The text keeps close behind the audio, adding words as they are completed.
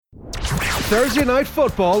Thursday Night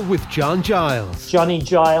Football with John Giles. Johnny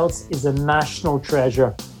Giles is a national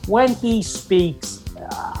treasure. When he speaks,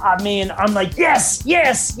 I'm like, yes,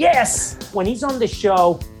 yes, yes. When he's on the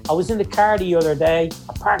show, I was in the car the other day,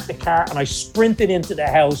 I parked the car and I sprinted into the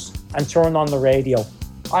house and turned on the radio.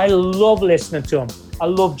 I love listening to him. I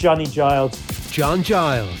love Johnny Giles. John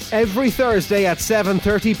Giles, every Thursday at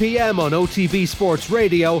 7:30 p.m. on OTB Sports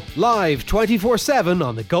Radio, live 24/7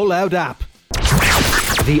 on the Go Loud app.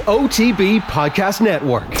 The OTB Podcast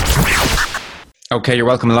Network. Okay, you're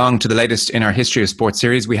welcome along to the latest in our History of Sport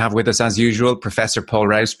series. We have with us, as usual, Professor Paul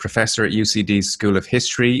Rouse, Professor at UCD's School of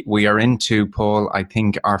History. We are into, Paul, I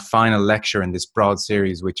think, our final lecture in this broad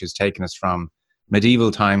series, which has taken us from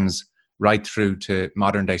medieval times right through to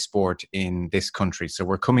modern day sport in this country. So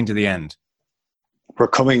we're coming to the end. We're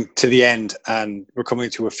coming to the end, and we're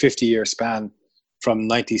coming to a 50-year span from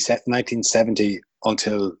 1970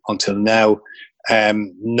 until now.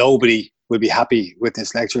 Nobody will be happy with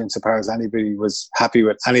this lecture insofar as anybody was happy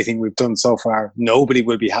with anything we've done so far. Nobody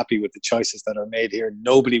will be happy with the choices that are made here.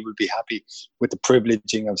 Nobody will be happy with the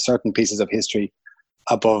privileging of certain pieces of history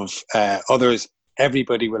above others.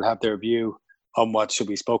 Everybody will have their view on what should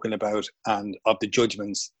be spoken about and of the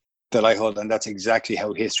judgments that I hold, and that's exactly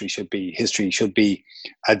how history should be. History should be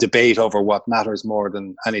a debate over what matters more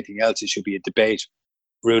than anything else. It should be a debate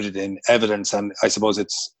rooted in evidence, and I suppose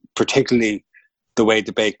it's particularly the way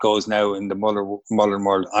debate goes now in the modern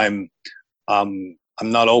world. I'm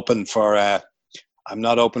not open for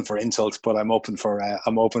insults, but I'm open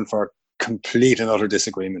for complete and utter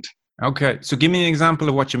disagreement. Okay, so give me an example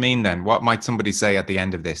of what you mean then. What might somebody say at the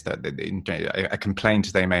end of this, that a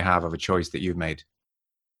complaint they may have of a choice that you've made?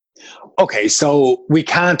 Okay, so we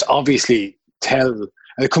can't obviously tell, and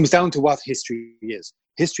it comes down to what history is.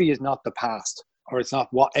 History is not the past, or it's not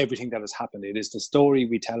what everything that has happened. It is the story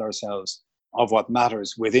we tell ourselves of what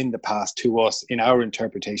matters within the past to us in our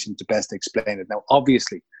interpretation to best explain it. Now,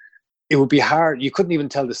 obviously, it would be hard. You couldn't even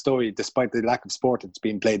tell the story, despite the lack of sport that's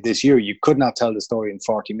being played this year. You could not tell the story in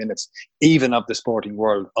 40 minutes, even of the sporting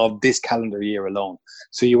world of this calendar year alone.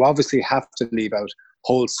 So you obviously have to leave out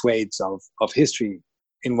whole swathes of history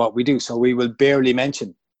in what we do. So we will barely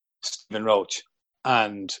mention Stephen Roach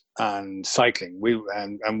and cycling,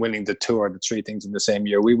 and winning the Tour, the three things in the same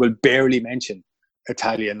year. We will barely mention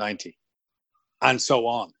Italia 90, and so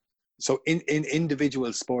on. So in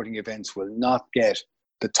individual sporting events will not get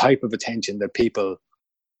the type of attention that people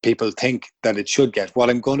think that it should get. What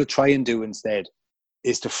I'm going to try and do instead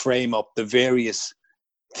is to frame up the various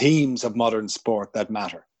themes of modern sport that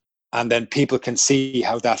matter, and then people can see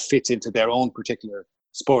how that fits into their own particular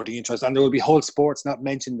sporting interest. And there will be whole sports not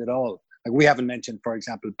mentioned at all. Like we haven't mentioned, for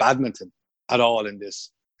example, badminton at all in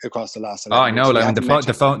this across the last. Oh, I know. I mean,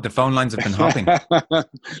 the phone lines have been hopping.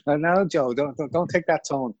 No, Joe, don't take that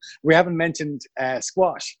tone. We haven't mentioned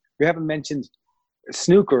squash. We haven't mentioned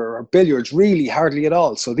snooker or billiards, really hardly at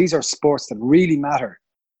all. So these are sports that really matter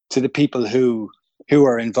to the people who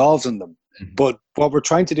are involved in them. Mm-hmm. But what we're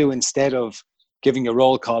trying to do, instead of giving a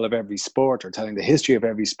roll call of every sport or telling the history of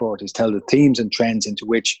every sport, is tell the themes and trends into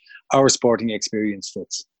which our sporting experience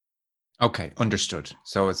fits. Okay, understood.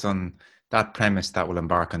 So it's on that premise that we'll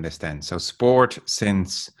embark on this then. So sport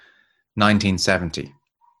since 1970.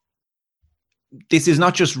 This is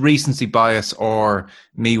not just recency bias or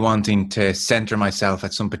me wanting to centre myself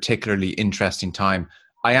at some particularly interesting time.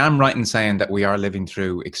 I am right in saying that we are living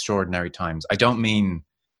through extraordinary times. I don't mean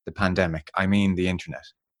the pandemic. I mean the internet.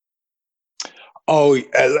 Oh,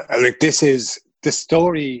 like this is the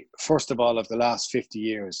story, first of all, of the last 50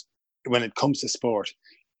 years when it comes to sport,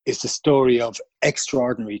 is the story of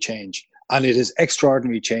extraordinary change. And it is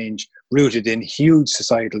extraordinary change rooted in huge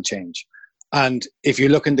societal change. And if you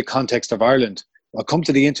look in the context of Ireland, I'll come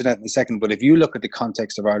to the internet in a second, but if you look at the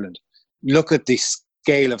context of Ireland, look at the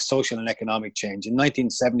scale of social and economic change. In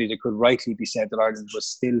 1970, it could rightly be said that Ireland was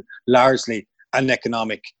still largely an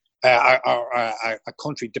economic a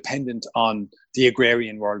country dependent on the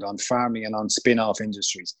agrarian world, on farming and on spin-off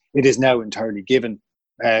industries. It is now entirely given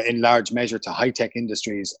in large measure to high-tech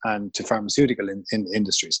industries and to pharmaceutical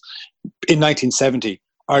industries. In 1970,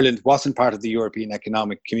 Ireland wasn't part of the European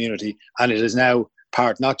Economic Community, and it is now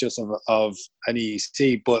part not just of an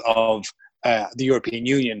EEC, but of the European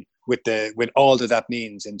Union, with all that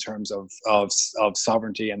means in terms of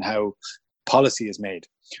sovereignty and how policy is made.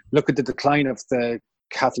 Look at the decline of the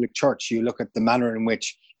Catholic Church. You look at the manner in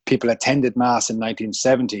which people attended Mass in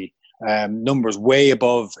 1970, numbers way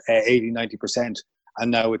above 80-90%, and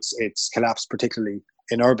now it's collapsed, particularly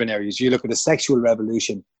in urban areas. You look at the sexual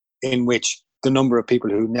revolution, in which the number of people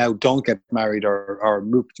who now don't get married or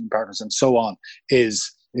move between partners and so on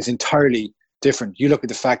is entirely different. You look at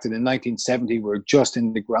the fact that in 1970 we were just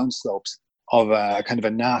in the ground slopes of a kind of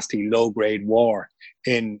a nasty low-grade war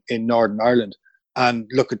in Northern Ireland, and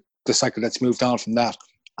look at the cycle that's moved on from that.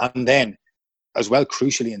 And then, as well,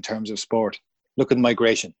 crucially in terms of sport, look at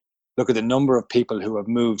migration. Look at the number of people who have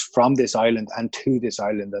moved from this island and to this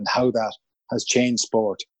island, and how that has changed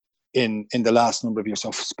sport in the last number of years.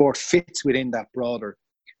 So sport fits within that broader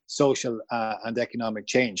social and economic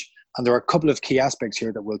change. And there are a couple of key aspects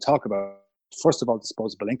here that we'll talk about. First of all,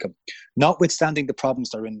 disposable income. Notwithstanding the problems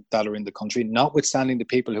that are in the country, notwithstanding the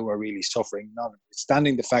people who are really suffering,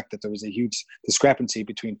 notwithstanding the fact that there is a huge discrepancy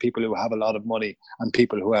between people who have a lot of money and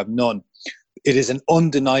people who have none, it is an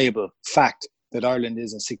undeniable fact that Ireland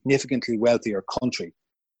is a significantly wealthier country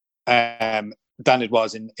than it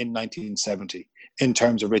was in 1970 in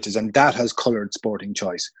terms of riches. And that has coloured sporting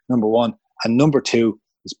choice, number one. And number two,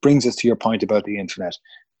 this brings us to your point about the internet.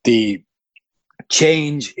 The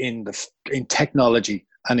change in technology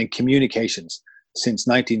and in communications since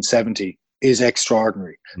 1970 is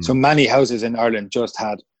extraordinary. So many houses in Ireland just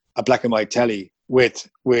had a black and white telly with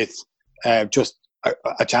just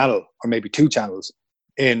a channel or maybe two channels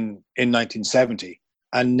in 1970,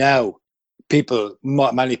 and now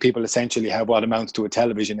many people essentially have what amounts to a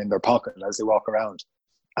television in their pocket as they walk around,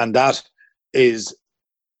 and that is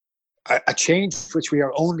a change which we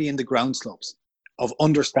are only in the ground slopes of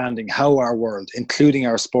understanding how our world, including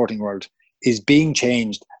our sporting world, is being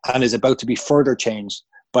changed and is about to be further changed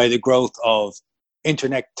by the growth of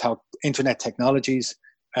internet technologies,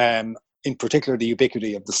 in particular the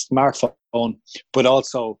ubiquity of the smartphone, but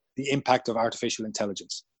also the impact of artificial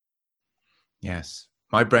intelligence. Yes,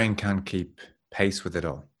 my brain can't keep pace with it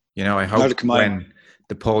all. You know, I hope when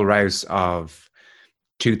the Paul Rouse of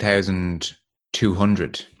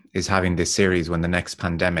 2200 is having this series, when the next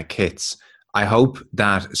pandemic hits, I hope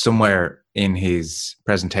that somewhere in his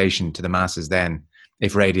presentation to the masses then,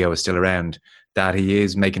 if radio is still around, that he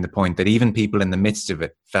is making the point that even people in the midst of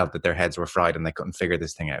it felt that their heads were fried and they couldn't figure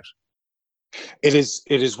this thing out. It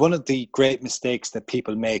is one of the great mistakes that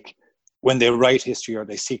people make when they write history or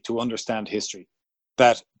they seek to understand history,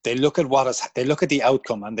 that they look at the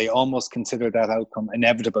outcome and they almost consider that outcome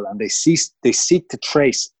inevitable, and they seek to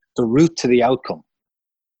trace the route to the outcome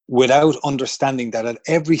without understanding that at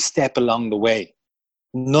every step along the way,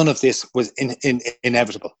 none of this was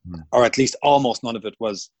inevitable, or at least almost none of it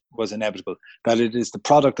was inevitable. That it is the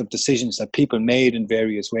product of decisions that people made in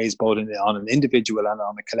various ways, both on an individual and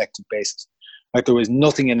on a collective basis. Like, there was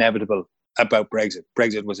nothing inevitable about Brexit.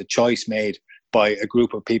 Brexit was a choice made by a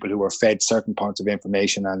group of people who were fed certain parts of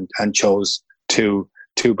information and chose to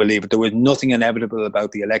believe it. There was nothing inevitable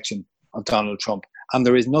about the election of Donald Trump, and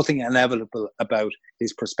there is nothing inevitable about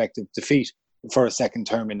his prospective defeat for a second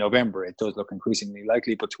term in November. It does look increasingly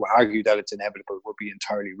likely, but to argue that it's inevitable would be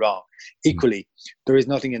entirely wrong. Equally, there is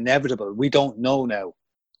nothing inevitable. We don't know now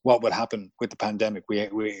what would happen with the pandemic. We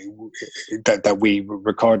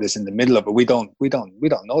record this in the middle of it. We don't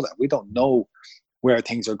know that. We don't know where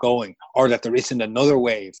things are going, or that there isn't another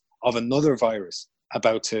wave of another virus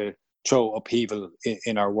about to throw upheaval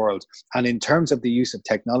in our world. And in terms of the use of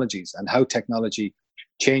technologies and how technology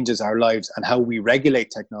changes our lives and how we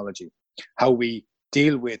regulate technology, how we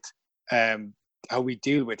deal with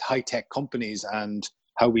high-tech companies, and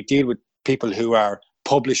how we deal with people who are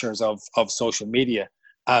publishers of social media,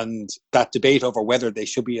 and that debate over whether they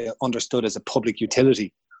should be understood as a public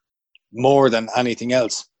utility more than anything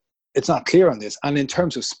else, it's not clear on this. And in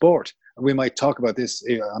terms of sport, we might talk about this,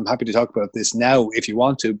 I'm happy to talk about this now if you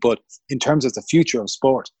want to, but in terms of the future of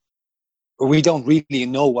sport, we don't really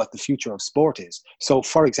know what the future of sport is. So,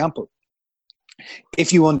 for example,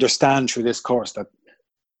 if you understand through this course that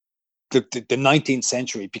the 19th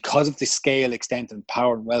century, because of the scale, extent and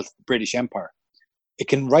power and wealth of the British Empire, it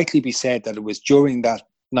can rightly be said that it was during that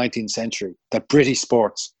 19th century that British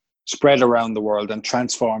sports spread around the world and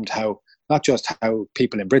transformed not just how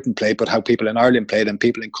people in Britain played, but how people in Ireland played and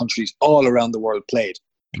people in countries all around the world played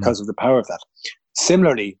because of the power of that.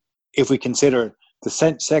 Similarly, if we consider the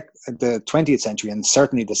 20th century, and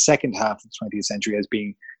certainly the second half of the 20th century, as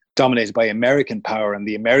being dominated by American power and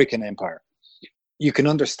the American empire, you can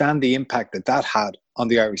understand the impact that had on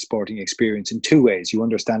the Irish sporting experience in two ways. You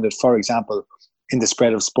understand it, for example, in the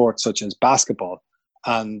spread of sports such as basketball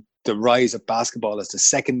and the rise of basketball as the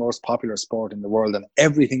second most popular sport in the world and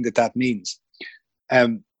everything that means,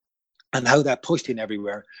 and how that pushed in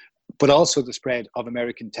everywhere. But also the spread of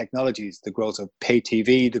American technologies, the growth of pay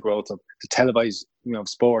TV, the growth of the televised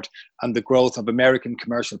sport, and the growth of American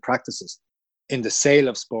commercial practices in the sale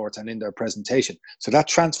of sports and in their presentation. So that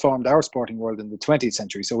transformed our sporting world in the 20th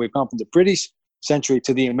century. So we've gone from the British century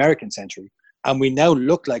to the American century, and we now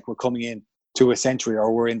look like we're coming in to a century,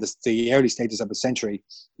 or we're in the early stages of a century,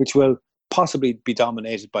 which will possibly be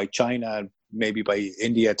dominated by China, maybe by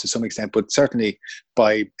India to some extent, but certainly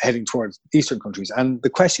by heading towards Eastern countries. And the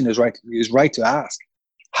question is right to ask,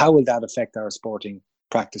 how will that affect our sporting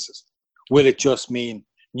practices? Will it just mean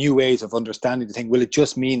new ways of understanding the thing? Will it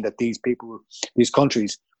just mean that these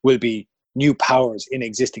countries will be new powers in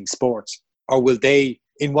existing sports? Or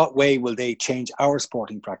in what way will they change our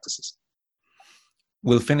sporting practices?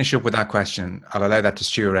 We'll finish up with that question. I'll allow that to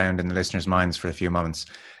stew around in the listeners' minds for a few moments.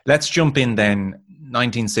 Let's jump in then,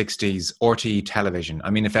 1960s, RTE television. I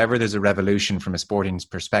mean, if ever there's a revolution from a sporting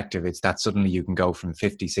perspective, it's that suddenly you can go from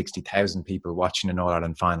 50, 60,000 people watching an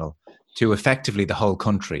All-Ireland final to effectively the whole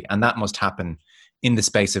country. And that must happen in the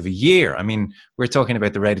space of a year. I mean, we're talking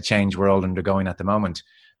about the rate of change we're all undergoing at the moment.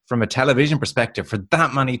 From a television perspective, for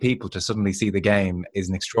that many people to suddenly see the game is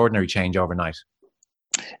an extraordinary change overnight.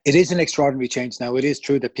 It is an extraordinary change. Now, it is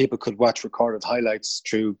true that people could watch recorded highlights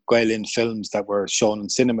through Gaelin films that were shown in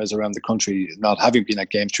cinemas around the country, not having been at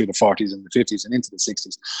games through the 40s and the 50s and into the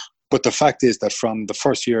 60s. But the fact is that from the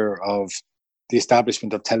first year of the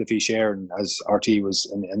establishment of Television Éireann, as RTE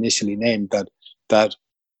was initially named, that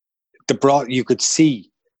you could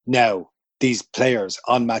see now these players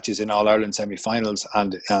on matches in All-Ireland semi-finals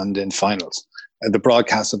and in finals. And the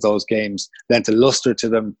broadcast of those games lent a lustre to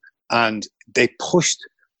them, and they pushed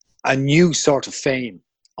a new sort of fame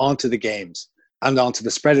onto the games and onto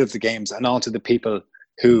the spread of the games and onto the people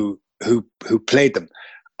who played them.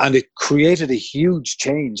 And it created a huge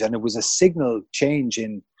change, and it was a signal change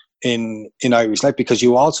in Irish life, because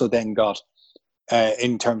you also then got,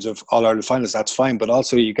 in terms of All-Ireland finals, that's fine, but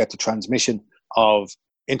also you get the transmission of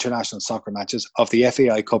international soccer matches, of the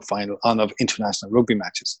FAI Cup final, and of international rugby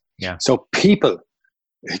matches. Yeah. So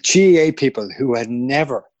GAA people who had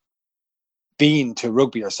never been to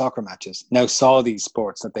rugby or soccer matches now saw these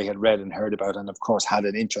sports that they had read and heard about, and of course had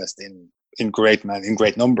an interest in great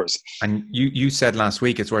numbers. And you said last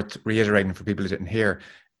week, it's worth reiterating for people who didn't hear,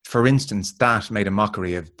 for instance, that made a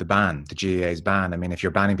mockery of the ban, the GAA's ban. I mean, if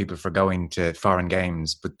you're banning people for going to foreign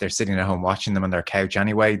games, but they're sitting at home watching them on their couch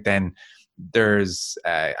anyway, then there's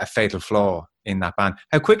a fatal flaw in that ban.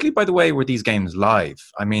 How quickly, by the way, were these games live?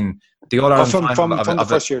 I mean, the All-Ireland from the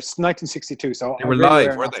first year, 1962. So they were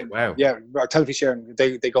live, were they? Wow. Yeah, our Television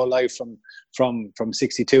Éireann, they go live from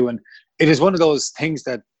 62, and it is one of those things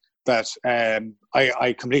that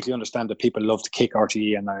I completely understand that people love to kick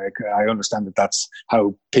RTE, and I understand that that's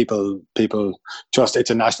how people just, it's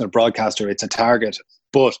a national broadcaster, it's a target.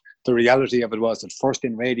 But the reality of it was that first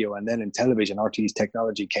in radio and then in television, RTE's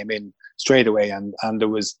technology came in straight away, and it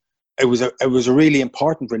was a really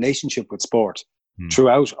important relationship with sport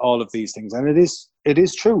throughout all of these things. And it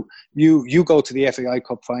is true. You go to the FAI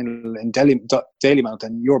Cup final in Dalymount,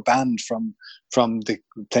 and you're banned from the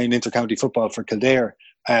playing intercounty football for Kildare.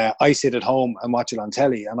 I sit at home and watch it on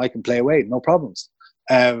telly, and I can play away, no problems.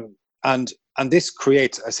 And this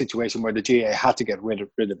creates a situation where the GAA had to get rid of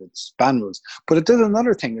its ban rules. But it does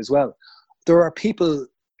another thing as well. There are people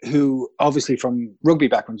who, obviously from rugby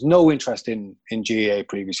backgrounds, no interest in GAA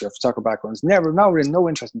previously, or soccer backgrounds, no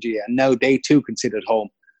interest in GAA, and now they too can sit at home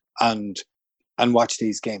and watch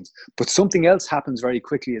these games. But something else happens very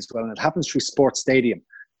quickly as well, and it happens through Sports Stadium,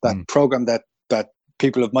 that program that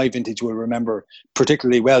people of my vintage will remember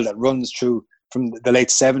particularly well, that runs through from the late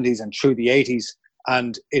 70s and through the 80s.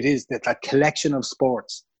 And it is that collection of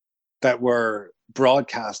sports that were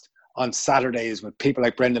broadcast on Saturdays with people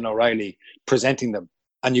like Brendan O'Reilly presenting them.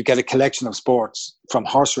 And you get a collection of sports from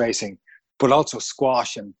horse racing, but also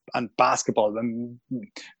squash and basketball. And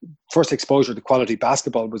first exposure to quality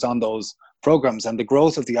basketball was on those programs. And the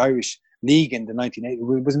growth of the Irish League in the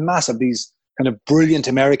 1980s was massive. These kind of brilliant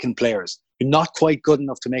American players, not quite good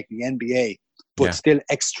enough to make the NBA, but still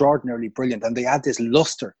extraordinarily brilliant. And they add this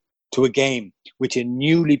luster to a game which in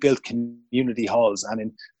newly built community halls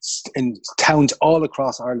and in towns all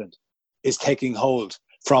across Ireland is taking hold,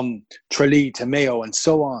 from Tralee to Mayo and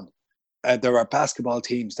so on. There are basketball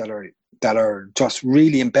teams that are just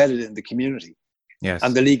really embedded in the community. Yes.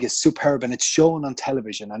 And the league is superb, and it's shown on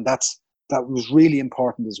television, and that was really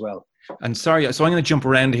important as well. And sorry, so I'm going to jump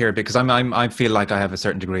around here because I feel like I have a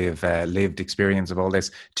certain degree of lived experience of all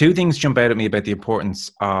this. Two things jump out at me about the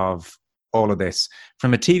importance of all of this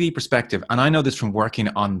from a TV perspective, and I know this from working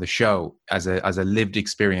on the show as a lived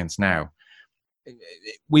experience now.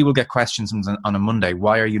 We will get questions on a Monday,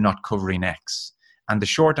 why are you not covering X? And the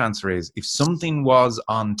short answer is, if something was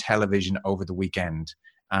on television over the weekend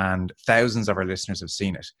and thousands of our listeners have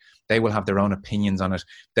seen it, they will have their own opinions on it.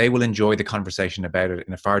 They will enjoy the conversation about it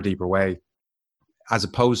in a far deeper way. as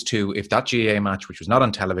opposed to if that GAA match, which was not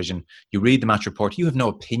on television, you read the match report, you have no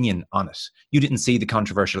opinion on it. You didn't see the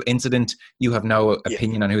controversial incident. You have no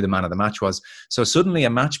opinion on who the man of the match was. So suddenly a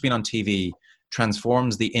match being on TV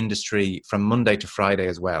transforms the industry from Monday to Friday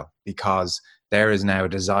as well, because there is now a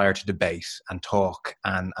desire to debate and talk,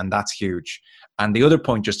 and that's huge. And the other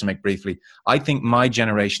point, just to make briefly, I think my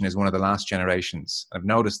generation is one of the last generations, I've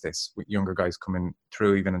noticed this with younger guys coming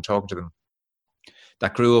through even and talking to them,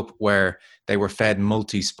 that grew up where they were fed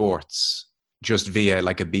multi-sports just via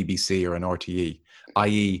like a BBC or an RTE,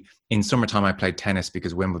 i.e. in summertime I played tennis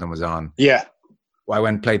because Wimbledon was on. Yeah. I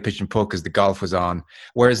went and played pitch and putt because the golf was on.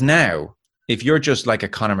 Whereas now, if you're just like a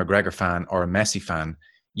Conor McGregor fan or a Messi fan,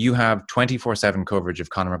 you have 24/7 coverage of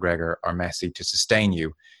Conor McGregor or Messi to sustain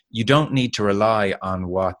you. You don't need to rely on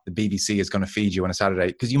what the BBC is going to feed you on a Saturday,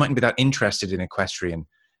 because you mightn't be that interested in equestrian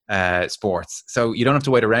sports. So you don't have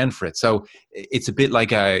to wait around for it. So it's a bit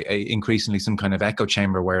like a increasingly some kind of echo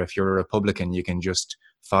chamber where if you're a Republican, you can just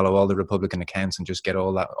follow all the Republican accounts and just get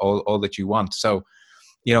all that you want. So,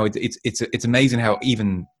 you know, it's amazing how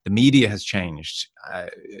even the media has changed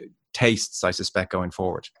tastes, I suspect, going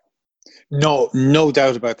forward. No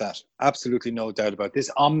doubt about that. Absolutely no doubt about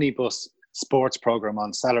this omnibus sports program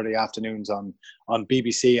on Saturday afternoons on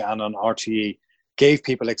BBC and on RTE gave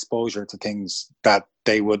people exposure to things that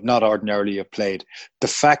they would not ordinarily have played. The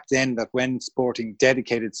fact then that when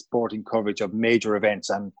dedicated sporting coverage of major events,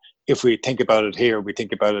 and if we think about it here, we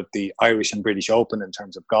think about it the Irish and British Open in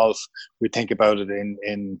terms of golf, we think about it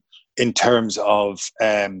in terms of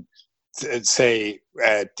the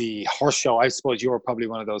horse show. I suppose you were probably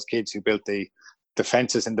one of those kids who built the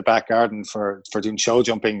fences in the back garden for doing show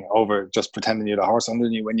jumping over, just pretending you had a horse under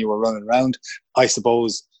you when you were running around. I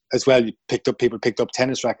suppose as well, people picked up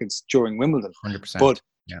tennis rackets during Wimbledon. 100%.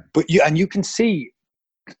 But you can see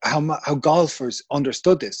how golfers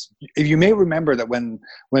understood this. If you may remember that when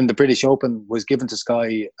the British Open was given to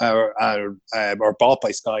Sky or bought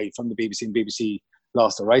by Sky from the BBC, and BBC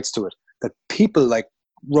lost the rights to it, that people like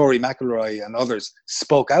Rory McIlroy and others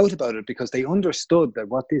spoke out about it because they understood that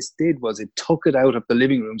what this did was it took it out of the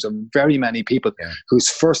living rooms of very many people whose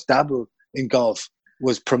first dabble in golf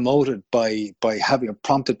was promoted by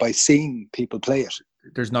prompted by seeing people play it.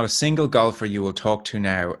 There's not a single golfer you will talk to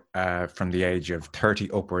now from the age of 30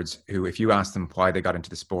 upwards who, if you ask them why they got into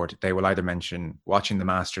the sport, they will either mention watching the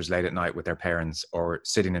Masters late at night with their parents or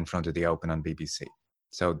sitting in front of the Open on BBC.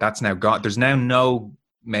 So that's now gone. There's now no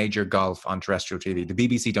major golf on terrestrial TV. The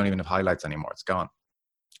BBC don't even have highlights anymore. It's gone.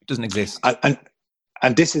 It doesn't exist.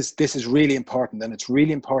 And this is really important, and it's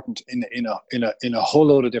really important in a whole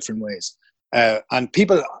load of different ways. And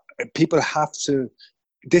people have to.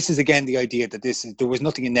 This is again the idea that there was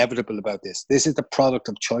nothing inevitable about this. This is the product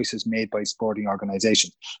of choices made by sporting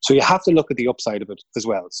organisations. So you have to look at the upside of it as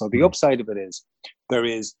well. So the upside of it is there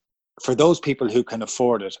is, for those people who can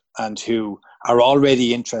afford it and who are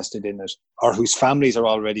already interested in it, or whose families are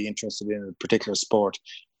already interested in a particular sport,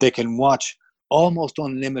 they can watch almost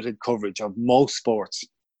unlimited coverage of most sports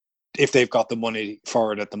if they've got the money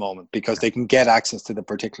for it at the moment, because they can get access to the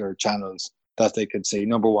particular channels that they could see,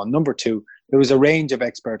 number one. Number two, there is a range of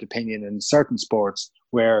expert opinion in certain sports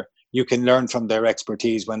where you can learn from their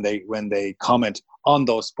expertise when they comment on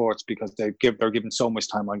those sports, because they're given so much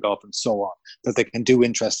time on golf and so on, that they can do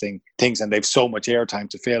interesting things, and they've so much airtime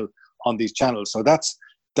to fill on these channels. So that's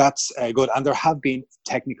good. And there have been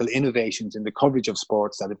technical innovations in the coverage of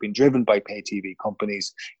sports that have been driven by pay TV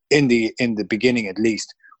companies in the beginning, at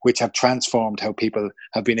least, which have transformed how people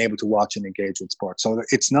have been able to watch and engage with sports. So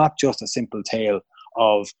it's not just a simple tale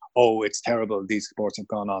of, oh, it's terrible, these sports have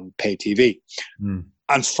gone on pay TV.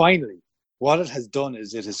 And finally, what it has done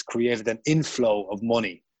is it has created an inflow of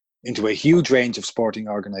money into a huge range of sporting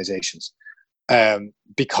organizations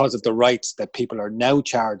because of the rights that people are now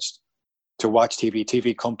charged to watch TV.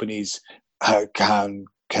 TV companies can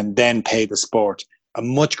then pay the sport a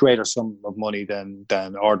much greater sum of money than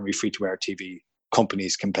ordinary free-to-air TV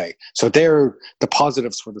companies can pay. So they're the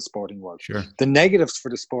positives for the sporting world. Sure. The negatives for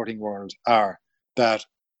the sporting world are that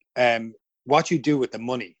what you do with the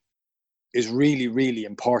money is really, really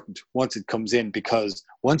important once it comes in, because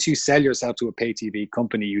once you sell yourself to a pay TV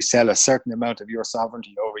company, you sell a certain amount of your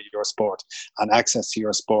sovereignty over your sport and access to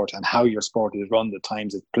your sport and how your sport is run, the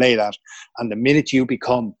times it's played at. And the minute you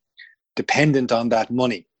become dependent on that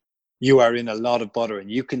money, you are in a lot of bother.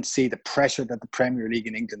 And you can see the pressure that the Premier League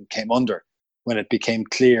in England came under when it became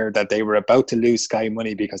clear that they were about to lose Sky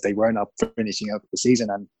money because they were not finishing out the season,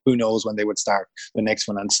 and who knows when they would start the next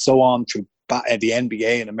one, and so on through the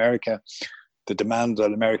NBA in America. The demand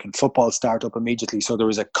of American football start up immediately. So there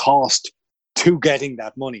is a cost to getting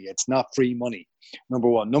that money. It's not free money, number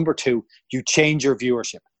one. Number two, you change your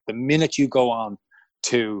viewership. The minute you go on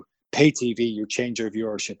to pay TV, you change your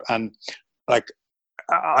viewership. And like,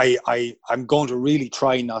 I'm going to really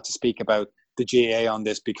try not to speak about the GAA on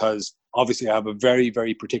this, because obviously I have a very,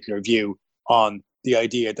 very particular view on the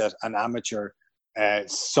idea that an amateur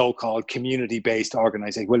so-called community-based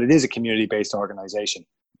organization, well, it is a community-based organization,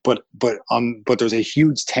 but there's a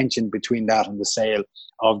huge tension between that and the sale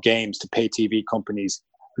of games to pay TV companies,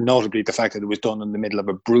 notably the fact that it was done in the middle of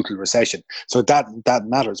a brutal recession. So that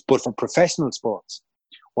matters. But for professional sports,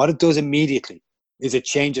 what it does immediately is it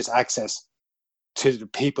changes access to the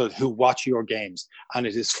people who watch your games. And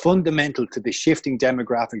it is fundamental to the shifting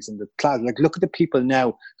demographics in the class. Like, look at the people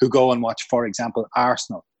now who go and watch, for example,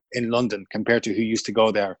 Arsenal in London compared to who used to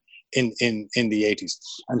go there in the 80s,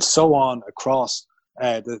 and so on across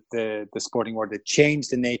the sporting world. That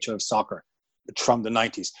changed the nature of soccer from the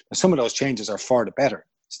 90s. Now, some of those changes are for the better.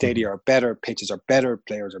 Stadia are better, pitches are better,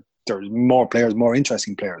 there's more players, more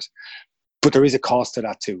interesting players. But there is a cost to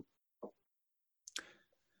that too.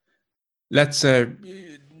 Let's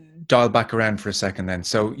dial back around for a second then.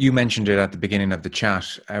 So you mentioned it at the beginning of the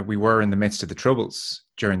chat. We were in the midst of the Troubles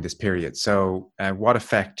during this period. So what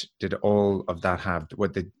effect did all of that have?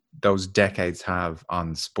 What did those decades have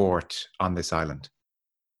on sport on this island?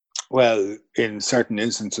 Well, in certain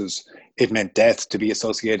instances, it meant death. To be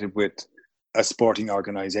associated with a sporting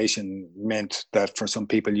organisation meant that for some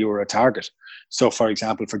people you were a target. So, for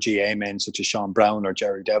example, for GAA men such as Sean Brown or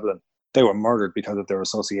Jerry Devlin, they were murdered because of their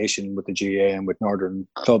association with the GAA and with northern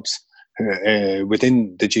clubs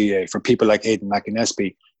within the GAA. For people like Aidan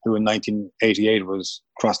McInnesby, who in 1988 was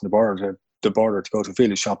crossing the border to go to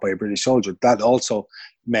field, shot by a British soldier, that also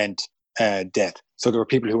meant death. So there were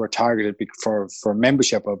people who were targeted for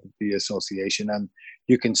membership of the association. And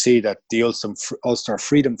you can see that the Ulster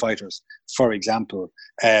freedom fighters, for example,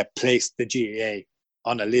 placed the GAA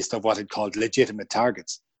on a list of what it called legitimate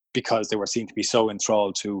targets, because they were seen to be so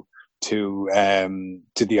enthralled to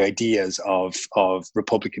the ideas of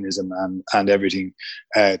republicanism and everything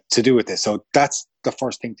to do with this. So that's the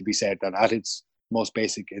first thing to be said, that at its most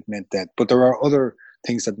basic, it meant that. But there are other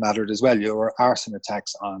things that mattered as well. There were arson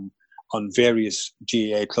attacks on various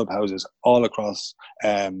GAA clubhouses all across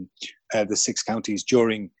the 6 counties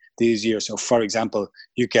during these years. So, for example,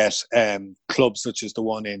 you get clubs such as the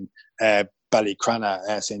one in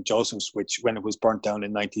Ballycrana, St. Joseph's, which when it was burnt down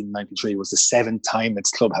in 1993 was the 7th time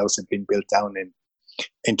its clubhouse had been built down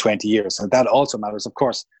in 20 years. So that also matters. Of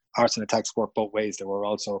course, arson attacks work both ways. There were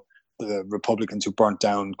also the Republicans who burnt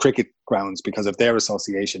down cricket grounds because of their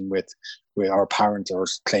association with our apparent or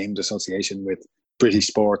claimed association with British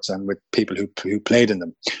sports and with people who played in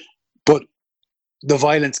them. But the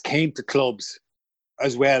violence came to clubs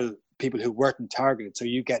as well, people who weren't targeted. So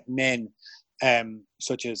you get men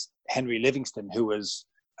such as Henry Livingston, who was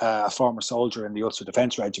a former soldier in the Ulster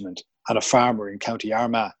Defence Regiment, and a farmer in County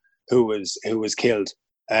Armagh who was killed.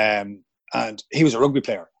 And he was a rugby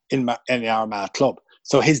player in the Armagh club.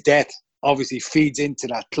 So his death obviously feeds into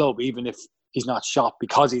that club, even if he's not shot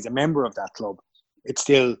because he's a member of that club. It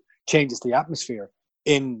still changes the atmosphere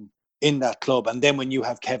in that club. And then when you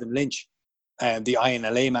have Kevin Lynch, the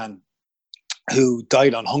INLA man, who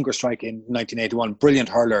died on hunger strike in 1981, brilliant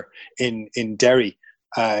hurler in Derry.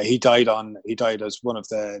 He died as one of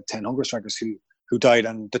the 10 hunger strikers who died,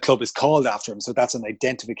 and the club is called after him. So that's an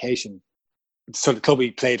identification. So the club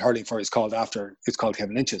he played hurling for is called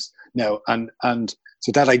Kevin Lynch's now, and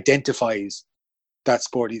so that identifies that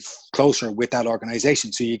sport is closer with that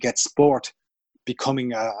organisation. So you get sport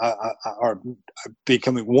becoming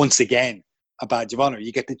becoming once again a badge of honour.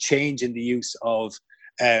 You get the change in the use of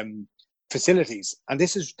facilities, and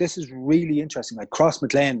this is really interesting. Like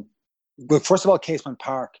Crossmaglen, well, first of all, Casement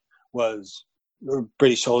Park was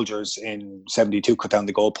British soldiers in '72 cut down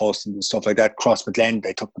the goalposts and stuff like that. Crossmaglen,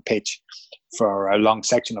 they took the pitch for a long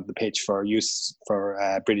section of the pitch for use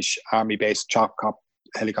for British Army based Chopcop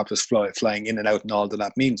helicopters flying in and out and all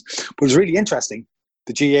that means. But it was really interesting.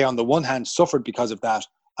 The GAA on the one hand suffered because of that,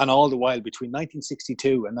 and all the while between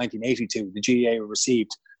 1962 and 1982, the GAA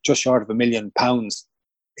received just short of £1 million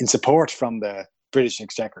in support from the British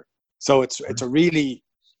Exchequer. So it's a really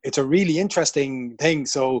interesting thing.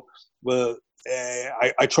 So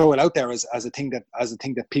I throw it out there as a thing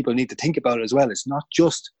that people need to think about as well. It's not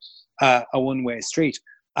just a one-way street.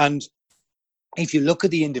 And if you look at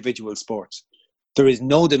the individual sports, there is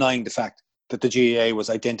no denying the fact that the GAA was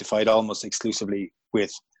identified almost exclusively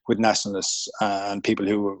with nationalists and people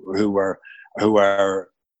who were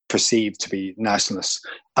perceived to be nationalists.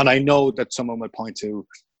 And I know that someone will point to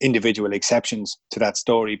individual exceptions to that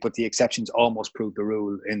story, but the exceptions almost prove the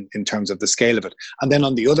rule in terms of the scale of it. And then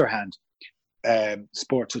on the other hand,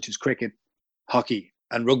 sports such as cricket, hockey,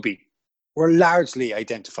 and rugby were largely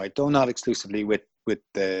identified, though not exclusively, with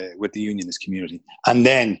the unionist community. And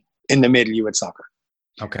then in the middle, you had soccer.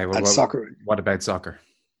 Okay, well, soccer. What about soccer?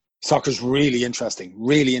 Soccer's really interesting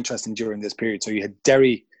during this period. So you had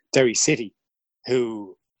Derry City,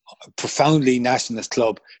 who profoundly nationalist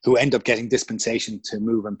club, who end up getting dispensation to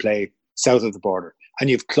move and play south of the border. And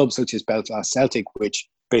you have clubs such as Belfast Celtic, which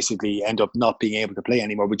basically end up not being able to play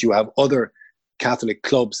anymore. But you have other Catholic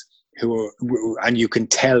clubs and you can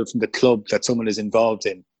tell from the club that someone is involved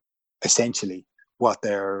in, essentially, what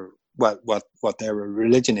their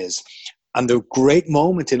religion is. And the great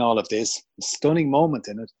moment in all of this, the stunning moment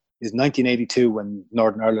in it, is 1982 when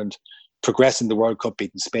Northern Ireland progressed in the World Cup,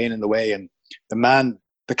 beating Spain in the way. And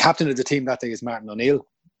the captain of the team that day is Martin O'Neill,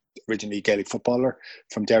 originally a Gaelic footballer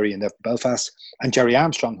from Derry and Belfast, and Jerry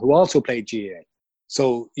Armstrong, who also played GAA.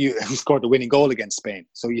 So who scored the winning goal against Spain.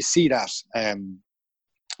 So you see that,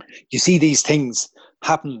 you see these things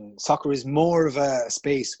happen. Soccer is more of a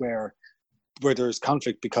space where there's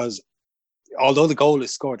conflict, because although the goal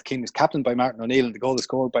is scored, the team is captained by Martin O'Neill and the goal is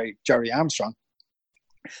scored by Jerry Armstrong,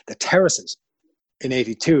 the terraces in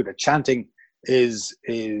 82, the chanting is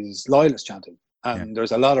loyalist chanting, and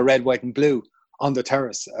there's a lot of red, white, and blue on the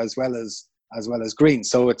terrace as well as green.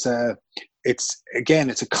 So it's a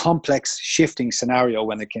complex, shifting scenario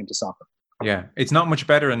when it came to soccer. Yeah, it's not much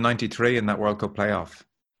better in '93 in that World Cup playoff.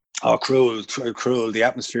 Oh, cruel! The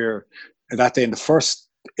atmosphere that day in the first.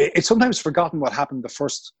 It's sometimes forgotten what happened the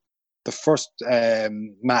first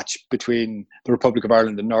match between the Republic of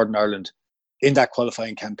Ireland and Northern Ireland in that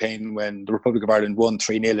qualifying campaign, when the Republic of Ireland won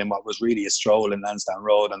 3-0 in what was really a stroll in Lansdowne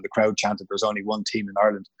Road, and the crowd chanted there's only one team in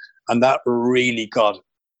Ireland. And that really got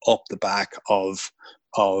up the back of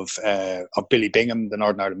Billy Bingham, the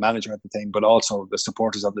Northern Ireland manager at the time, but also the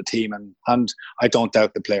supporters of the team, and I don't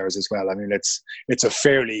doubt the players as well. I mean, it's a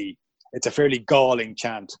fairly galling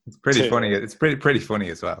chant. It's pretty funny. It's pretty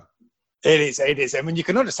funny as well. It is. I mean, you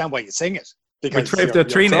can understand why you sing it. Because if they're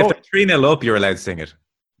 3-0 up, you're allowed to sing it.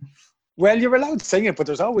 Well, you're allowed to sing it, but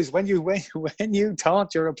there's always, when you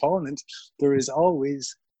taunt your opponent, there is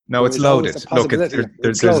always... No, it's loaded. Look,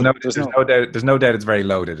 there's no doubt it's very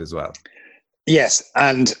loaded as well. Yes,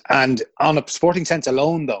 and on a sporting sense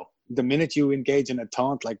alone, though, the minute you engage in a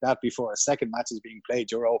taunt like that before a second match is being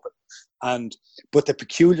played, you're open. But the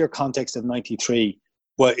peculiar context of '93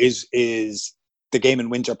 is the game in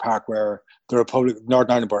Windsor Park, where the Republic of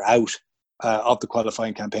Northern Ireland were out of the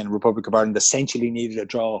qualifying campaign. The Republic of Ireland essentially needed a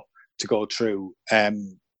draw to go through,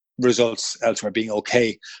 results elsewhere being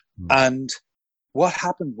okay. And what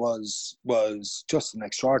happened was just an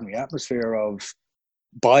extraordinary atmosphere of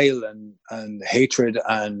bile and hatred,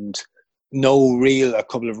 and a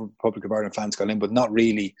couple of Republic of Ireland fans got in, but not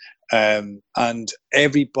really. And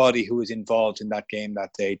everybody who was involved in that game that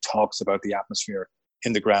day talks about the atmosphere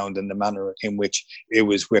in the ground and the manner in which it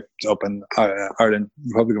was whipped up. And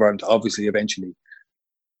Republic of Ireland obviously eventually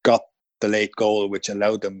got the late goal, which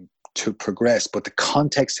allowed them to progress. But the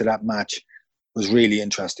context to that match was really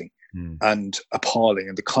interesting and appalling.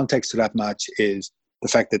 And the context to that match is the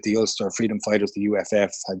fact that the Ulster Freedom Fighters, the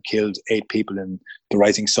UFF, had killed 8 people in the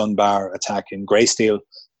Rising Sun Bar attack in Greysteel,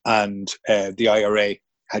 and the IRA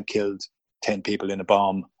had killed 10 people in a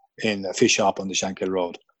bomb in a fish shop on the Shankill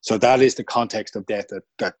Road. So that is the context of death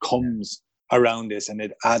that comes around this, and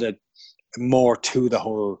it added more to the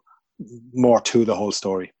whole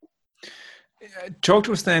story. Talk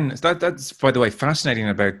to us then. That's, by the way, fascinating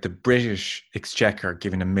about the British Exchequer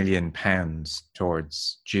giving £1 million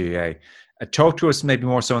towards GAA. Talk to us maybe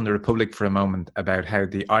more so in the Republic for a moment about how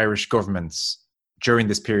the Irish governments during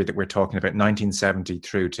this period that we're talking about, 1970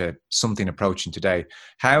 through to something approaching today,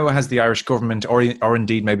 how has the Irish government or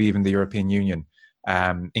indeed maybe even the European Union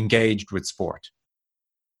engaged with sport?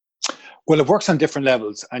 Well, it works on different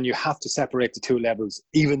levels, and you have to separate the two levels,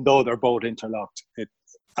 even though they're both interlocked.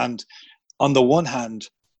 And on the one hand,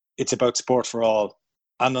 it's about sport for all,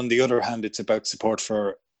 and on the other hand, it's about support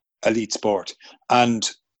for elite sport. And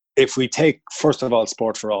if we take, first of all,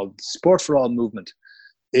 sport for all, the sport for all movement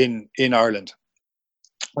in Ireland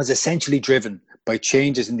was essentially driven by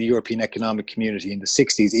changes in the European Economic Community in the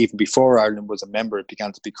 60s. Even before Ireland was a member, it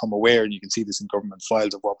began to become aware, and you can see this in government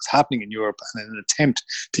files, of what was happening in Europe, and in an attempt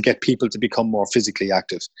to get people to become more physically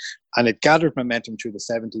active. And it gathered momentum through the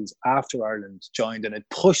 70s after Ireland joined, and it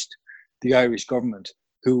pushed the Irish government,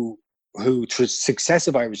 who through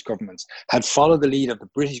successive Irish governments had followed the lead of the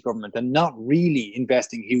British government and not really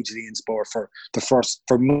investing hugely in sport for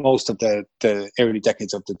most of the early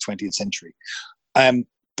decades of the 20th century.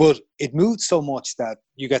 But it moved so much that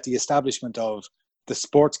you get the establishment of the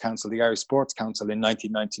Sports Council, the Irish Sports Council in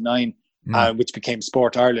 1999, which became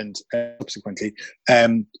Sport Ireland subsequently.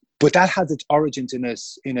 But that had its origins in an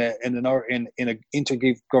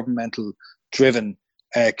intergovernmental driven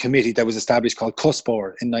committee that was established called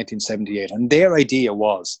CUSPOR in 1978. And their idea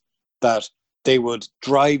was that they would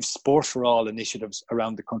drive sport for all initiatives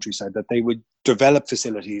around the countryside, that they would develop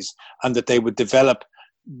facilities, and that they would develop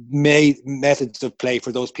methods of play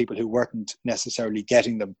for those people who weren't necessarily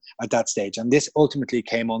getting them at that stage. And this ultimately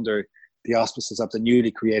came under the auspices of the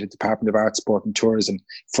newly created Department of Arts, Sport and Tourism,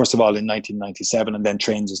 first of all in 1997, and then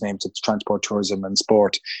changed its name to Transport, Tourism and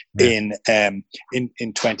Sport in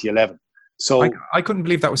 2011. So I couldn't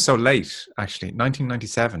believe that was so late, actually.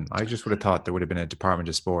 1997. I just would have thought there would have been a Department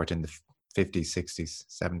of Sport in the 50s, 60s,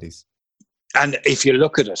 70s. And if you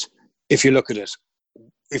look at it, if you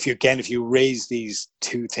raise these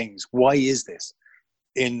two things, why is this?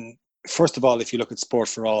 First of all, if you look at Sport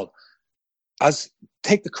for All,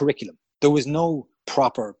 take the curriculum. There was no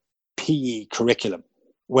proper PE curriculum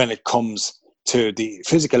when it comes to the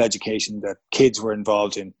physical education that kids were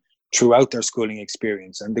involved in throughout their schooling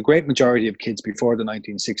experience. And the great majority of kids before the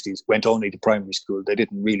 1960s went only to primary school. They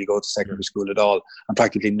didn't really go to secondary school at all. And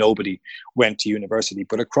practically nobody went to university.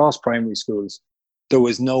 But across primary schools, there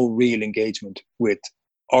was no real engagement with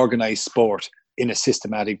organised sport in a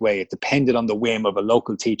systematic way. It depended on the whim of a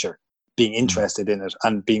local teacher being interested in it,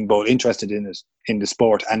 and being both interested in it, in the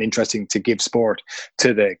sport, and interesting to give sport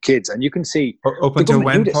to the kids. And you can see up until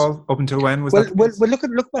when, Paul? Up until when was that? Well,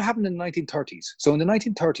 look what happened in the 1930s. So in the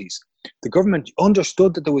 1930s, the government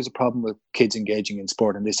understood that there was a problem with kids engaging in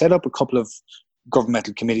sport, and they set up a couple of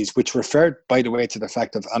governmental committees, which referred, by the way, to the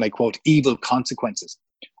fact of, and I quote, evil consequences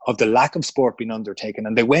of the lack of sport being undertaken.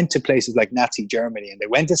 And they went to places like Nazi Germany, and they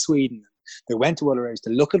went to Sweden, they went to other areas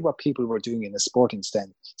to look at what people were doing in a sporting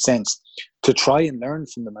sense, to try and learn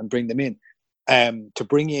from them and bring them in, to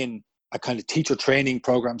bring in a kind of teacher training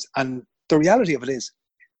programs. And the reality of it is,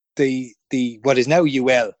 the what is now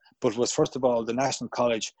UL, but was first of all the National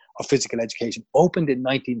College of Physical Education, opened in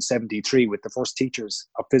 1973 with the first teachers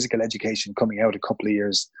of physical education coming out a couple of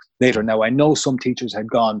years later. Now, I know some teachers had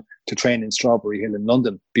gone to train in Strawberry Hill in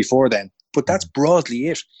London before then, but that's broadly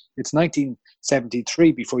it. It's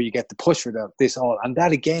 1973 before you get the push for this all. And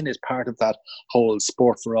that, again, is part of that whole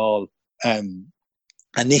Sport for All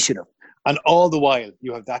initiative. And all the while,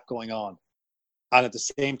 you have that going on. And at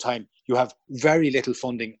the same time, you have very little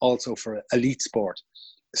funding also for elite sport.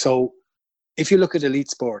 So if you look at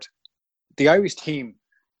elite sport, the Irish team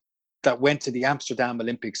that went to the Amsterdam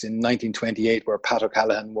Olympics in 1928, where Pat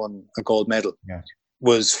O'Callaghan won a gold medal,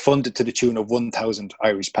 was funded to the tune of 1,000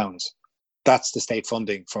 Irish pounds. That's the state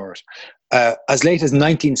funding for it. As late as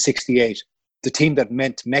 1968, the team that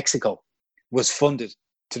went to Mexico was funded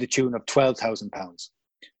to the tune of £12,000.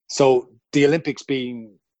 So the Olympics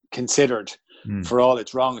being considered, for all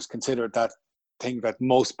its wrongs, considered that thing that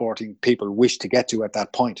most sporting people wish to get to at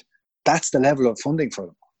that point. That's the level of funding for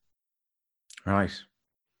them. Right.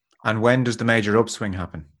 And when does the major upswing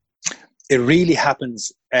happen? It really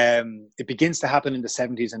happens. It begins to happen in the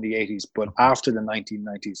 70s and the 80s, but after the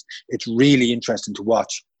 1990s, it's really interesting to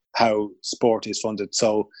watch how sport is funded.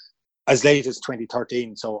 So as late as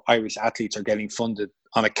 2013, so Irish athletes are getting funded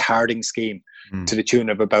on a carding scheme to the tune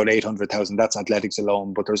of about 800,000. That's athletics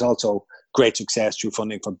alone, but there's also great success through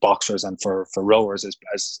funding for boxers and for rowers,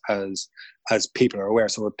 as people are aware.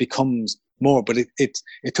 So it becomes more, but it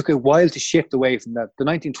took a while to shift away from that. The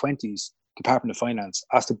 1920s Department of Finance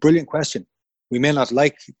asked a brilliant question. We may not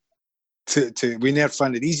like we never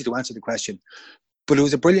find it easy to answer the question, but it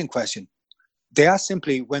was a brilliant question. They asked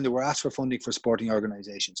simply, when they were asked for funding for sporting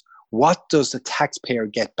organisations, what does the taxpayer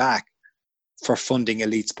get back for funding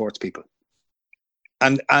elite sports people?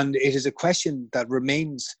 And it is a question that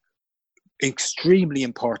remains extremely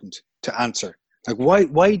important to answer. Like,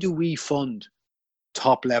 why do we fund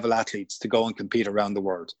top level athletes to go and compete around the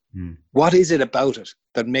world? What is it about it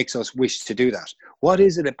that makes us wish to do that? What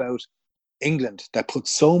is it about England that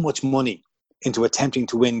puts so much money into attempting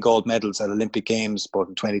to win gold medals at Olympic Games, both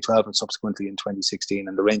in 2012 and subsequently in 2016,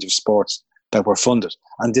 and the range of sports that were funded?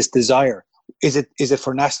 And this desire, is it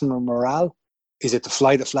for national morale? Is it to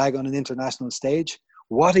fly the flag on an international stage?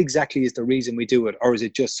 What exactly is the reason we do it? Or is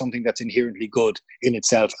it just something that's inherently good in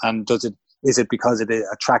itself? And is it because it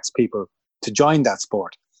attracts people to join that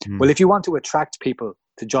sport? Well, if you want to attract people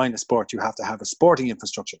to join a sport, you have to have a sporting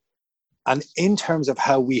infrastructure. And in terms of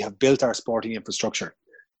how we have built our sporting infrastructure,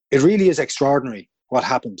 it really is extraordinary what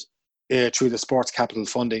happened through the sports capital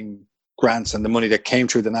funding grants and the money that came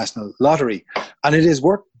through the National Lottery. And it is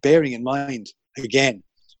worth bearing in mind, again,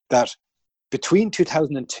 that between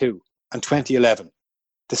 2002 and 2011,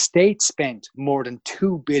 the state spent more than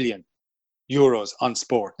 2 billion euros on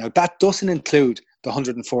sport. Now, that doesn't include the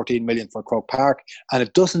 114 million for Croke Park, and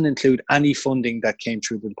it doesn't include any funding that came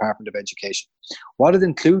through the Department of Education. What it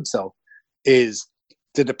includes, though, is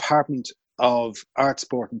the Department of Art,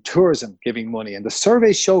 Sport and Tourism giving money. And the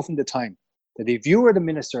surveys show from the time that if you were the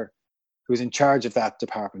minister who's in charge of that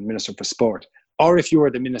department, Minister for Sport, or if you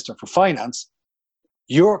were the Minister for Finance,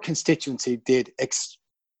 your constituency did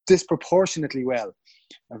disproportionately well.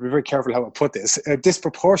 I'll be very careful how I put this,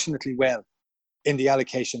 disproportionately well in the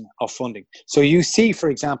allocation of funding. So you see, for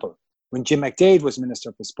example, when Jim McDade was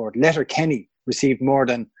Minister for Sport, Letterkenny received more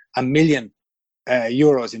than €1 million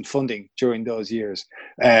in funding during those years.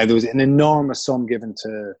 There was an enormous sum given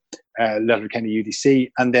to Letterkenny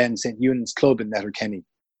UDC, and then St. Eunan's Club in Letterkenny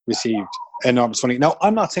received enormous funding. Now,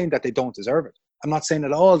 I'm not saying that they don't deserve it. I'm not saying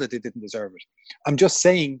at all that they didn't deserve it. I'm just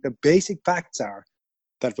saying the basic facts are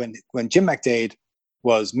that when Jim McDade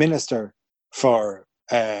was Minister for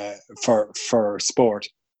sport,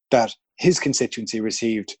 that his constituency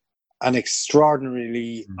received an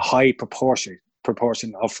extraordinarily high proportion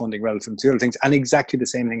of funding relative to other things, and exactly the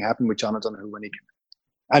same thing happened with John O'Donoghue when he came.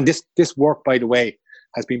 And this work, by the way,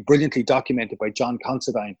 has been brilliantly documented by John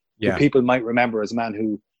Considine, who people might remember as a man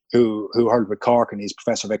who heard with Cork, and he's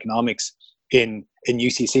Professor of Economics in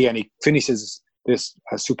UCC, and he finishes this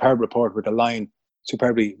superb report with a line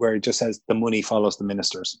superbly where it just says, "The money follows the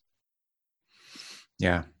ministers."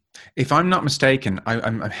 Yeah. If I'm not mistaken,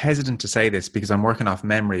 I'm hesitant to say this because I'm working off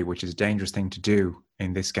memory, which is a dangerous thing to do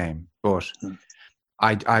in this game. But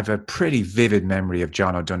I have a pretty vivid memory of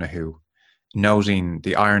John O'Donoghue noting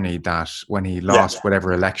the irony that when he lost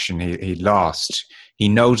whatever election he lost, he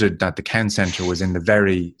noted that the Count Centre was in the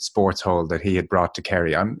very sports hall that he had brought to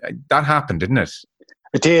Kerry. That happened, didn't it?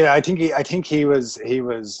 It did. I think he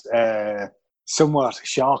was somewhat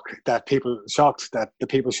shocked that the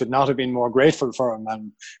people should not have been more grateful for him,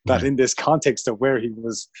 and that in this context of where he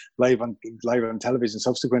was live on television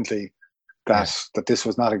subsequently, that this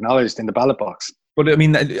was not acknowledged in the ballot box. But I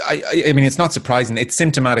mean, I mean, it's not surprising. It's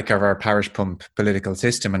symptomatic of our parish pump political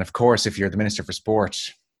system, and of course, if you're the Minister for Sport,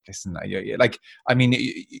 listen, you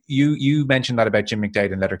mentioned that about Jim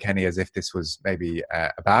McDade and Letterkenny as if this was maybe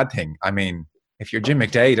a bad thing. I mean, if you're Jim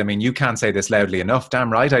McDade, I mean, you can't say this loudly enough.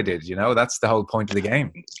 Damn right I did. You know, that's the whole point of the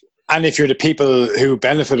game. And if you're the people who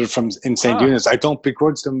benefited from in St. Eunan's, I don't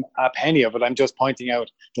begrudge them a penny of it. I'm just pointing out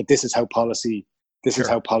that this is how policy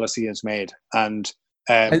is made. And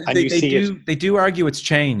they do argue it's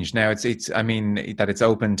changed now. I mean, that it's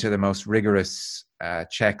open to the most rigorous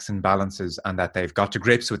checks and balances, and that they've got to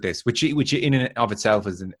grips with this, which in and of itself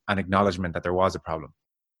is an acknowledgement that there was a problem.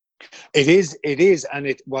 It is,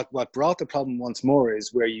 and what brought the problem once more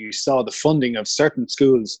is where you saw the funding of certain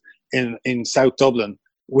schools in South Dublin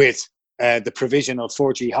with the provision of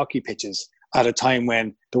 4G hockey pitches at a time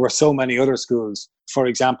when there were so many other schools. For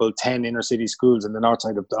example, 10 inner city schools in the north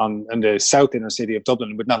side and the south inner city of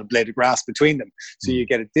Dublin with not a blade of grass between them. So you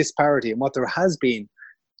get a disparity. And what there has been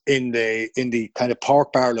in the kind of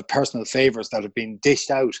pork barrel of personal favours that have been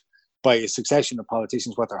dished out by a succession of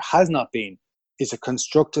politicians, what there has not been is a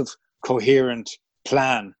constructive, coherent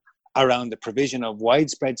plan around the provision of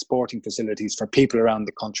widespread sporting facilities for people around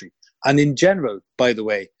the country. And in general, by the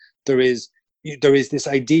way, there is this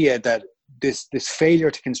idea that this failure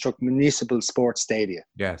to construct municipal sports stadia,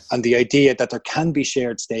 and the idea that there can be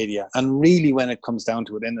shared stadia, and really when it comes down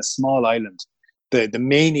to it, in a small island, the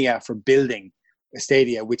mania for building a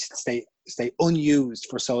stadia which stay unused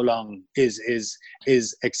for so long is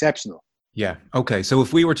exceptional. Yeah. Okay. So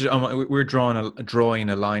if we were to, we're drawing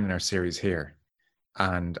a line in our series here,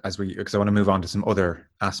 and because I want to move on to some other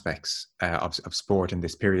aspects of sport in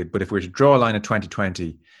this period. But if we were to draw a line at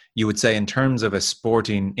 2020, you would say in terms of a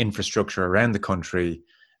sporting infrastructure around the country,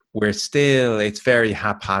 it's very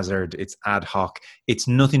haphazard, it's ad hoc. It's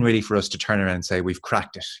nothing really for us to turn around and say we've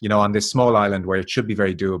cracked it. You know, on this small island where it should be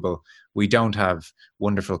very doable, we don't have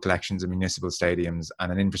wonderful collections of municipal stadiums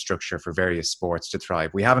and an infrastructure for various sports to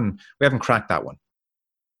thrive. We haven't cracked that one.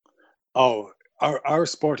 Oh, our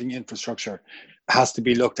sporting infrastructure has to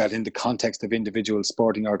be looked at in the context of individual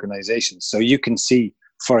sporting organisations. So you can see,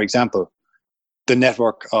 for example, the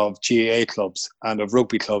network of GAA clubs and of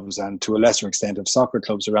rugby clubs, and to a lesser extent of soccer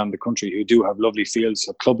clubs around the country who do have lovely fields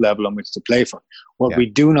at club level on which to play for. What we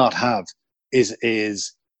do not have is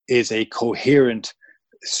a coherent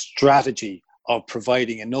strategy of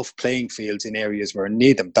providing enough playing fields in areas where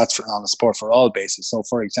need them. That's on a sport for all basis. So,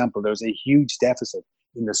 for example, there's a huge deficit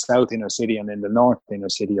in the south inner city and in the north inner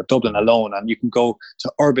city of Dublin alone. And you can go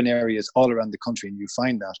to urban areas all around the country and you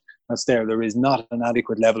find that's there. There is not an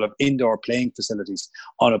adequate level of indoor playing facilities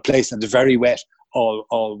on a place that's very wet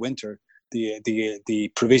all winter.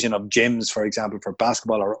 The provision of gyms, for example, for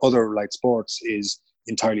basketball or other light sports is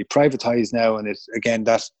entirely privatized now, and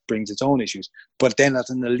that brings its own issues. But then at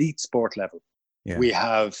an elite sport level, we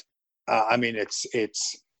have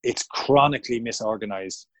it's chronically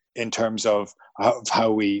misorganized in terms of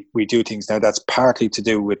how we do things. Now that's partly to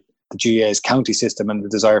do with the GAA's county system and the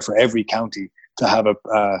desire for every county to have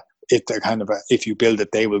if you build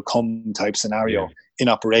it they will come type scenario in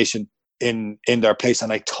operation in their place,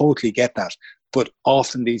 and I totally get that. But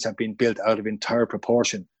often these have been built out of entire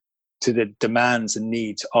proportion to the demands and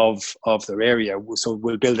needs of their area. So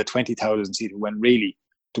we'll build a 20,000 seater when really,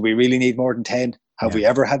 do we really need more than 10? Have we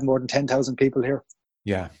ever had more than 10,000 people here?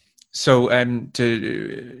 Yeah. So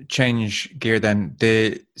to change gear then,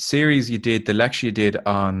 the series you did, the lecture you did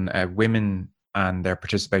on women and their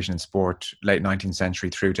participation in sport, late 19th century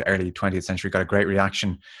through to early 20th century, got a great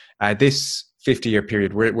reaction. This 50-year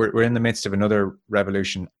period, we're in the midst of another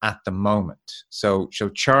revolution at the moment. So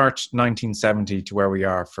chart 1970 to where we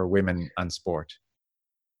are for women and sport.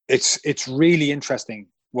 It's really interesting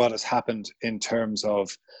what has happened in terms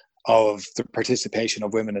of the participation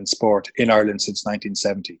of women in sport in Ireland since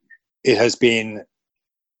 1970. It has been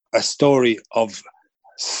a story of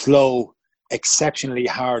slow, exceptionally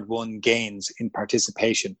hard-won gains in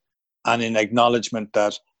participation and in acknowledgement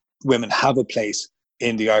that women have a place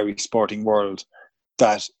in the Irish sporting world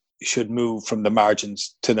that should move from the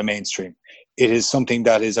margins to the mainstream. It is something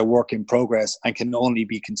that is a work in progress and can only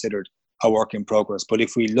be considered a work in progress. But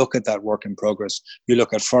if we look at that work in progress, you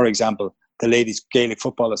look at, for example, the Ladies Gaelic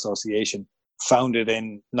Football Association, founded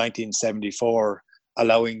in 1974,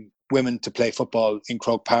 allowing women to play football in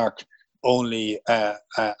Croke Park only a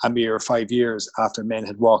mere 5 years after men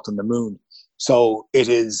had walked on the moon. So it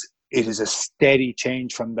is a steady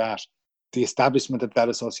change from that. The establishment of that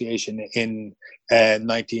association in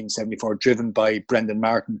 1974, driven by Brendan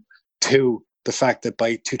Martin, to the fact that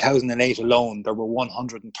by 2008 alone, there were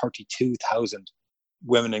 132,000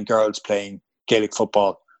 women and girls playing Gaelic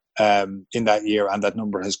football in that year, and that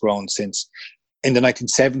number has grown since. In the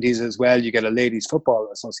 1970s as well, you get a Ladies Football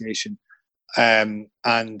Association,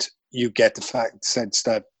 and you get the sense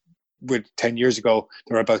that with 10 years ago,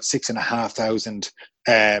 there were about 6,500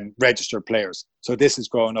 registered players. So this is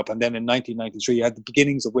growing up. And then in 1993, you had the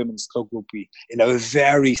beginnings of women's club rugby in a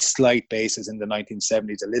very slight basis in the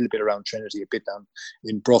 1970s, a little bit around Trinity, a bit down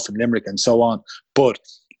in Bruff and Limerick and so on. But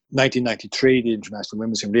 1993, the international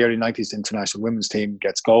women's team, the early 90s, the international women's team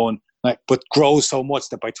gets going, but grows so much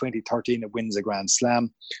that by 2013, it wins a Grand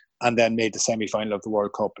Slam and then made the semi-final of the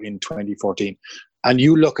World Cup in 2014. And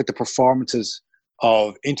you look at the performances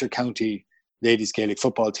of inter-county ladies Gaelic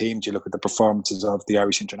football teams, you look at the performances of the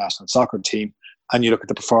Irish international soccer team, and you look at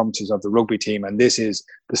the performances of the rugby team, and this is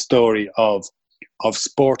the story of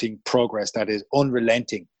sporting progress that is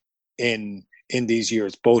unrelenting in these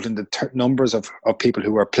years, both in the numbers of people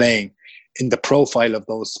who are playing, in the profile of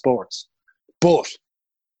those sports. But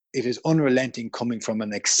it is unrelenting coming from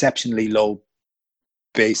an exceptionally low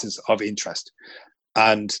basis of interest.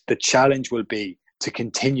 And the challenge will be to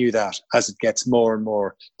continue that as it gets more and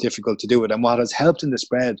more difficult to do it. And what has helped in the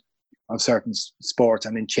spread of certain sports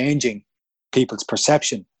and in changing people's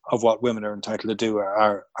perception of what women are entitled to do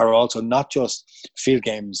are also not just field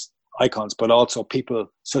games icons, but also people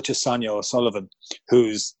such as Sonia O'Sullivan,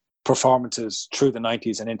 whose performances through the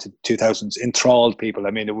 90s and into 2000s enthralled people.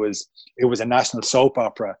 I mean, it was a national soap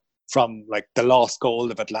opera, from like the Lost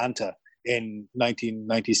Gold of Atlanta in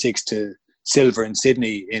 1996 to silver in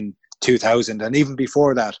Sydney in 2000, and even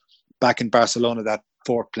before that, back in Barcelona, that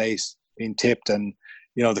fourth place being tipped, and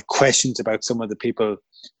you know the questions about some of the people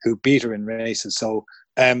who beat her in races. So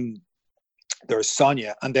there's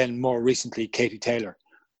Sonia, and then more recently Katie Taylor,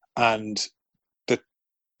 and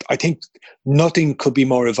I think nothing could be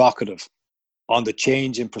more evocative on the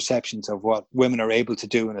change in perceptions of what women are able to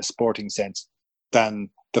do in a sporting sense than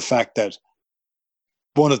the fact that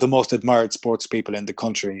one of the most admired sports people in the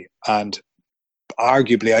country, and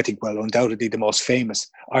arguably, I think, well, undoubtedly the most famous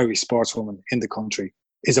Irish sportswoman in the country,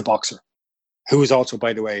 is a boxer, who has also,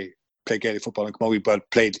 by the way, played Gaelic football in Camogie, but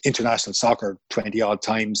played international soccer 20 odd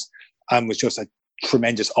times and was just a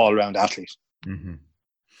tremendous all-round athlete. Mm-hmm.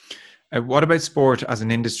 What about sport as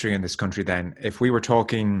an industry in this country then? If we were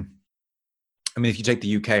talking, I mean, if you take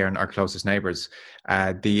the UK, our closest neighbours,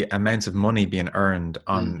 the amounts of money being earned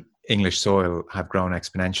on English soil have grown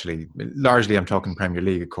exponentially. Largely, I'm talking Premier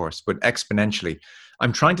League, of course, but exponentially.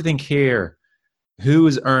 I'm trying to think here, who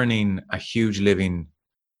is earning a huge living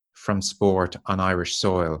from sport on Irish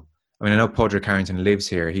soil. I mean, I know Padraig Carrington lives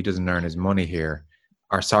here. He doesn't earn his money here.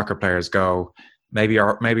 Our soccer players go. Maybe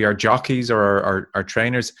our jockeys or our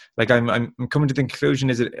trainers. Like I'm coming to the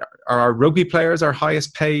conclusion: are our rugby players our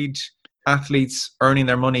highest paid athletes earning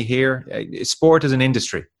their money here? Sport as an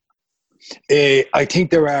industry. I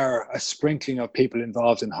think there are a sprinkling of people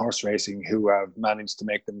involved in horse racing who have managed to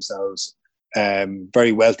make themselves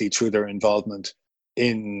very wealthy through their involvement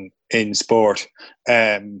in sport.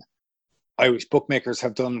 Irish bookmakers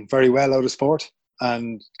have done very well out of sport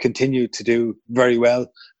and continue to do very well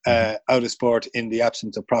out of sport in the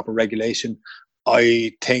absence of proper regulation.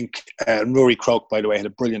 I think Rory Croke, by the way, had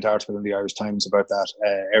a brilliant article in the Irish Times about that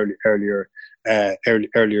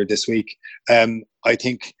earlier this week. I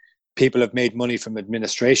think people have made money from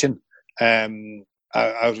administration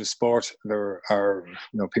out of sport. There are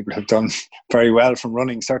people have done very well from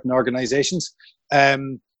running certain organisations.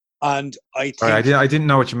 And I think Sorry, I didn't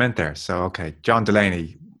know what you meant there. So okay, John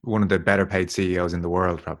Delaney, one of the better paid CEOs in the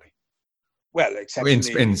world, probably. Well,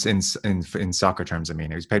 exceptionally in soccer terms, I mean,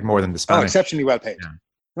 he was paid more than the Spanish. Oh, exceptionally well paid. Yeah.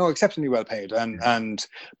 No, exceptionally well paid, but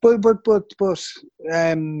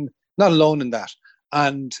not alone in that.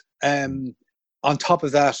 And on top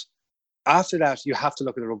of that, after that, you have to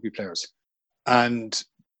look at the rugby players and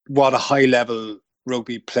what a high level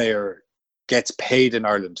rugby player gets paid in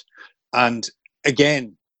Ireland. And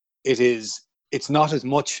again, it's not as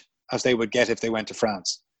much as they would get if they went to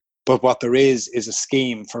France. But what there is a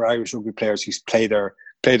scheme for Irish rugby players who play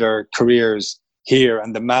their careers here,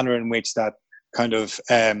 and the manner in which that kind of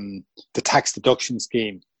the tax deduction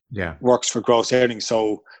scheme works for gross earnings.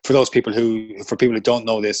 So for people who don't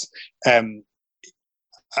know this, an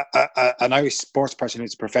Irish sports person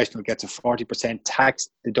who's a professional gets a 40% tax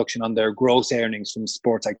deduction on their gross earnings from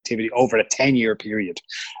sports activity over a 10-year period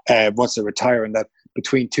once they retire. And that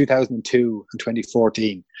between 2002 and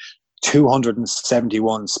 2014,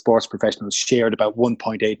 271 sports professionals shared about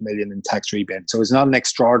 1.8 million in tax rebate. So it's not an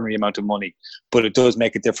extraordinary amount of money, but it does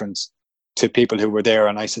make a difference to people who were there.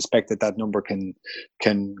 And I suspect that number can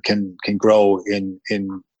grow in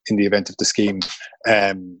the event of the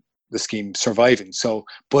scheme surviving. So,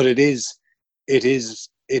 but it is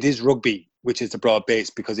rugby, which is the broad base,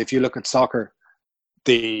 because if you look at soccer,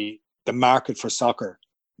 the market for soccer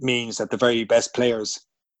means that the very best players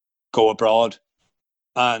go abroad,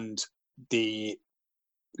 and the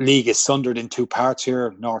league is sundered in two parts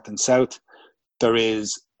here, north and south. There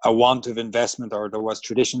is a want of investment, or there was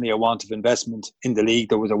traditionally a want of investment in the league.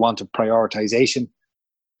 There was a want of prioritisation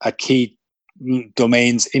at key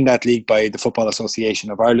domains in that league by the Football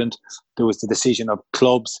Association of Ireland. There was the decision of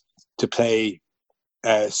clubs to pay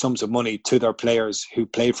sums of money to their players who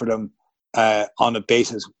played for them on a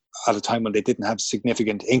basis at a time when they didn't have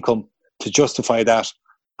significant income to justify that.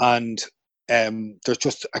 And there's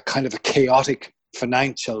just a kind of a chaotic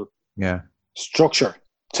financial structure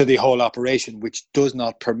to the whole operation, which does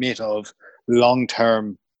not permit of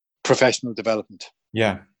long-term professional development.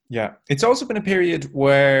 Yeah. It's also been a period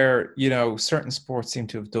where, certain sports seem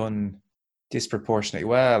to have done disproportionately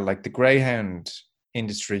well, like the greyhound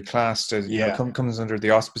industry classed as, comes under the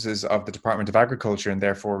auspices of the Department of Agriculture and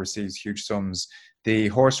therefore receives huge sums. The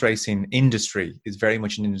horse racing industry is very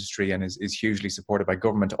much an industry and is hugely supported by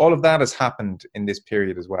government. All of that has happened in this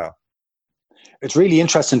period as well. It's really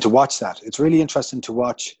interesting to watch that. It's really interesting to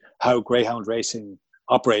watch how greyhound racing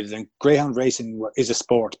operated. And greyhound racing is a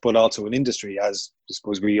sport, but also an industry, as I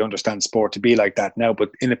suppose we understand sport to be like that now.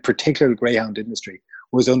 But in a particular, greyhound industry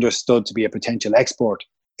was understood to be a potential export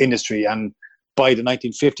industry. And by the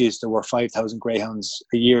 1950s, there were 5,000 greyhounds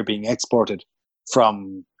a year being exported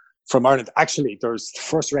from Ireland. Actually, there's the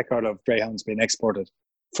first record of greyhounds being exported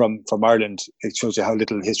from Ireland. It shows you how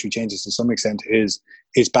little history changes to some extent. Is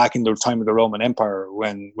back in the time of the Roman Empire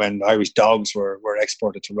when Irish dogs were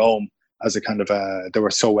exported to Rome as a kind of they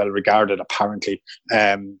were so well regarded apparently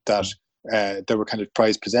that they were kind of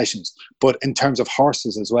prized possessions. But in terms of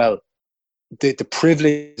horses as well, the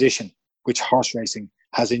privileged position which horse racing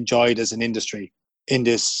has enjoyed as an industry in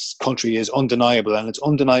this country is undeniable, and it's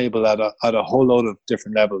undeniable at a whole load of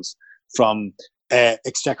different levels, from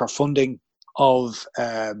exchequer funding of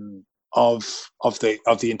the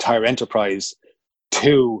entire enterprise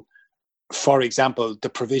to, for example, the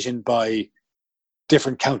provision by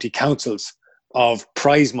different county councils of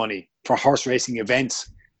prize money for horse racing events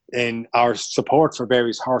in our support for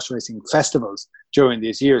various horse racing festivals during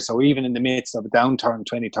these years. So even in the midst of a downturn in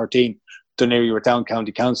 2013, Dunleary Down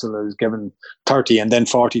County Council has given 30 and then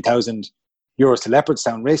 40,000 euros to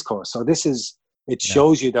Leopardstown Racecourse. So it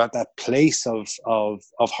shows you that place of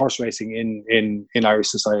horse racing in Irish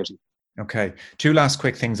society. Okay. Two last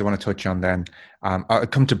quick things I want to touch on then. I'll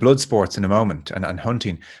come to blood sports in a moment and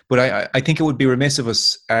hunting, but I think it would be remiss of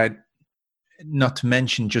us not to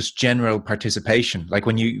mention just general participation. Like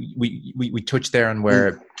when we touched there on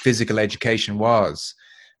where physical education was,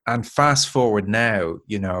 and fast forward now,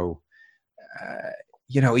 even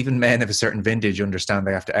men of a certain vintage understand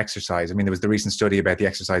they have to exercise. I mean, there was the recent study about the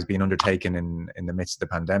exercise being undertaken in the midst of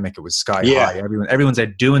the pandemic. It was sky high. Everyone's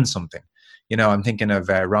out doing something. I'm thinking of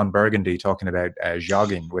Ron Burgundy talking about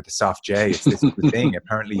jogging with a soft J. It's this the thing.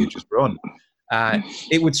 Apparently, you just run.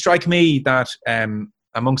 It would strike me that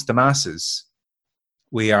amongst the masses,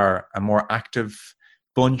 we are a more active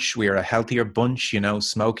bunch. We are a healthier bunch.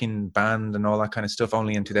 Smoking banned and all that kind of stuff.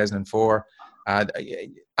 Only in 2004.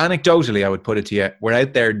 Anecdotally, I would put it to you, we're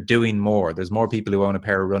out there doing more. There's more people who own a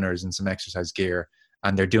pair of runners and some exercise gear,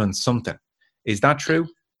 and they're doing something. Is that true?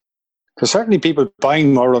 There's certainly people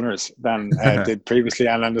buying more runners than did previously,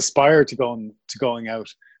 and aspire to going out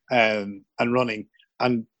and running.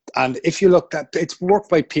 And if you look at, it's work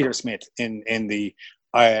by Peter Smith in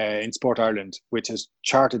Sport Ireland, which has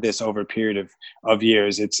charted this over a period of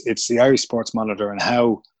years. It's the Irish Sports Monitor and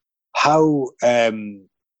how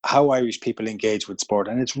Irish people engage with sport,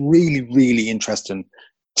 and it's really, really interesting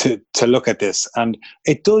to look at this. And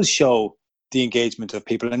it does show the engagement of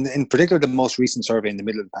people, and in particular, the most recent survey in the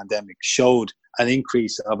middle of the pandemic showed an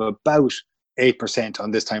increase of about 8%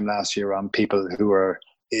 on this time last year on people who were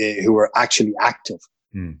actually active.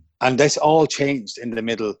 And this all changed in the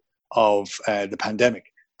middle of the pandemic,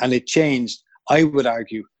 and it changed, I would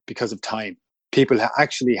argue, because of time. People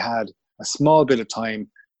actually had a small bit of time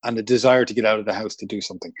and a desire to get out of the house to do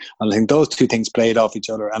something. And I think those two things played off each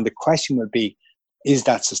other. And the question would be, is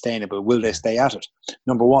that sustainable? Will they stay at it?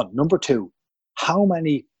 Number one. Number two, how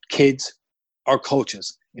many kids or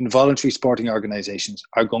coaches in voluntary sporting organizations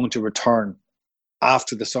are going to return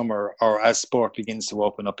after the summer or as sport begins to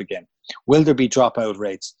open up again? Will there be dropout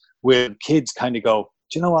rates? Will kids kind of go,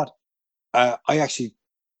 do you know what? I actually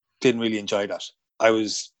didn't really enjoy that. I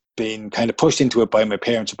was being kind of pushed into it by my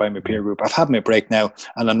parents or by my peer group. I've had my break now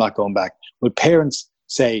and I'm not going back. Will parents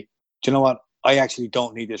say, do you know what? I actually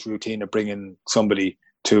don't need this routine of bringing somebody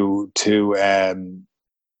to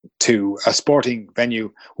a sporting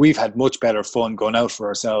venue. We've had much better fun going out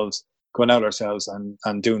ourselves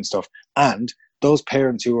and doing stuff. And those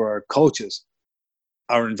parents who are coaches,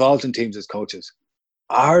 are involved in teams as coaches,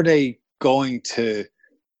 are they going to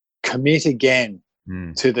commit again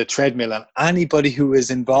to the treadmill? And anybody who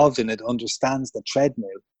is involved in it understands the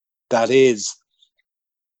treadmill that is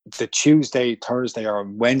the Tuesday, Thursday or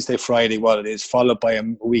Wednesday, Friday, what it is, followed by a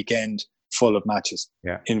weekend full of matches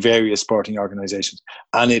in various sporting organizations.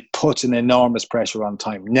 And it puts an enormous pressure on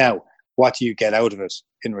time. Now, what do you get out of it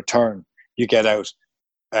in return? You get out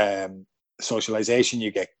socialization,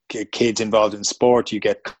 you get kids involved in sport, you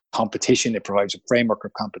get competition. It provides a framework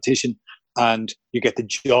of competition, and you get the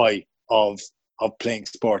joy of playing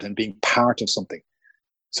sport and being part of something.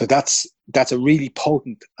 So that's a really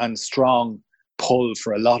potent and strong pull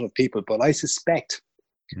for a lot of people. But I suspect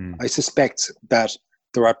that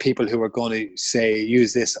there are people who are going to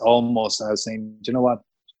use this almost as saying, do you know what?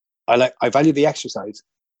 I value the exercise,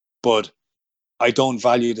 but I don't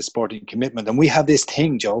value the sporting commitment. And we have this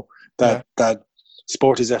thing, Joe, that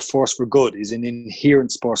sport is a force for good, is an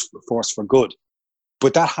inherent force for good.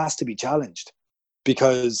 But that has to be challenged,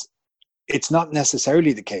 because it's not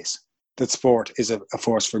necessarily the case that sport is a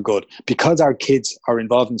force for good. Because our kids are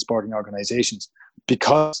involved in sporting organizations,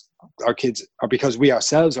 because we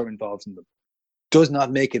ourselves are involved in them, does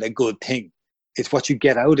not make it a good thing. It's what you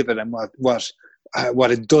get out of it, and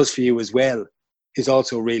what it does for you as well is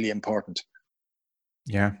also really important.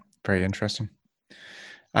 Yeah, very interesting.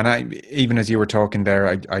 And even as you were talking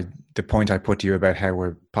there, the point I put to you about how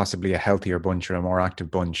we're possibly a healthier bunch or a more active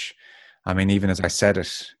bunch, I mean, even as I said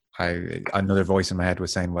it, another voice in my head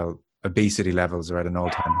was saying, well, obesity levels are at an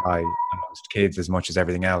all-time high amongst kids as much as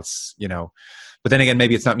everything else, But then again,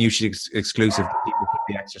 maybe it's not mutually exclusive. People could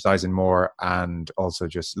be exercising more, and also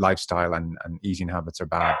just lifestyle and eating habits are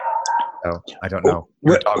bad. So I don't know.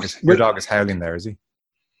 Your dog is howling there, is he?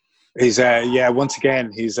 He's once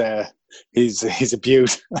again, he's a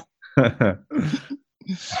beaut.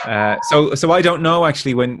 So I don't know,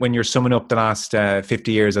 actually, when you're summing up the last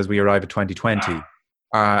 50 years as we arrive at 2020,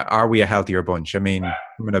 are we a healthier bunch? I mean,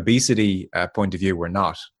 from an obesity point of view, we're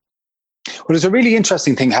not. Well, there's a really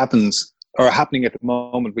interesting thing happening at the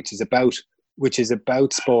moment, which is about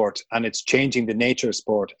sport, and it's changing the nature of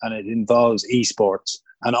sport, and it involves esports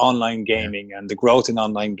and online gaming and the growth in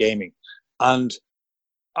online gaming. And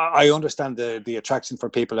I understand the attraction for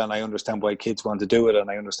people, and I understand why kids want to do it, and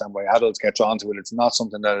I understand why adults get drawn to it. It's not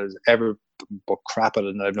something that is ever but crap at it,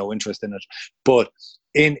 and I have no interest in it. But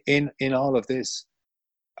in all of this,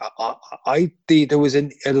 there was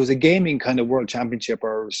a gaming kind of world championship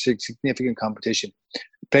or significant competition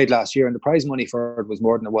played last year, and the prize money for it was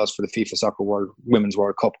more than it was for the FIFA Soccer Women's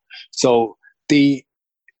World Cup. So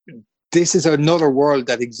this is another world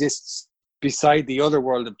that exists beside the other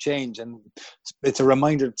world of change, and it's a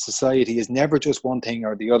reminder that society is never just one thing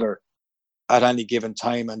or the other at any given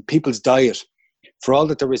time. And people's diet, for all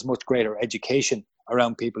that there is much greater education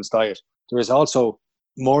around people's diet, there is also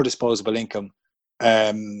more disposable income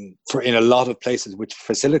for in a lot of places, which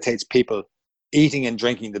facilitates people eating and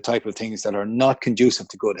drinking the type of things that are not conducive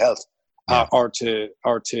to good health. Or to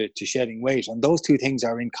shedding weight, and those two things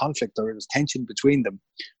are in conflict. There is tension between them,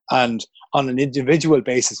 and on an individual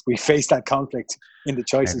basis, we face that conflict in the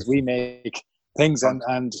choices we make.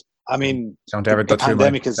 And I mean, don't ever go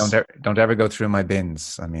through my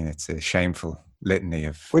bins. I mean, it's a shameful litany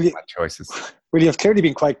of bad choices. Well, you've clearly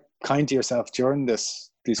been quite kind to yourself during these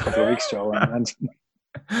couple of weeks, Joe, and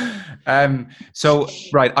so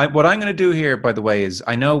right, what I'm going to do here, by the way, is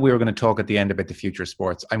I know we were going to talk at the end about the future of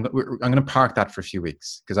sports. I'm going to park that for a few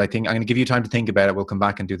weeks because I think I'm going to give you time to think about it. We'll come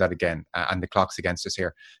back and do that again, and the clock's against us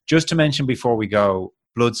here. Just to mention before we go,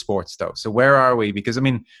 blood sports though. So where are we? Because I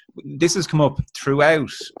mean, this has come up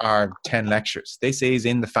throughout our 10 lectures. This is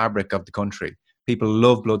in the fabric of the country. People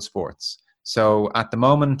love blood sports. So at the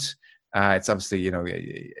moment, it's obviously, you know,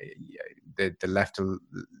 the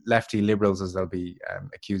lefty liberals, as they'll be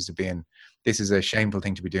accused of being, this is a shameful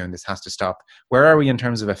thing to be doing. This has to stop. Where are we in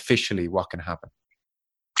terms of officially what can happen?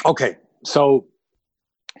 Okay, so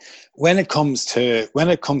when it comes to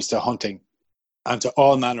hunting and to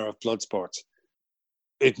all manner of blood sports,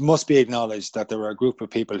 it must be acknowledged that there are a group of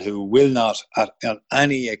people who will not, on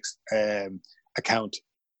any account,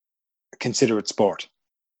 consider it sport.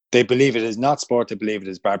 They believe it is not sport. They believe it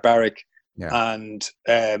is barbaric, and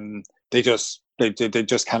they just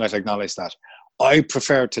cannot acknowledge that. I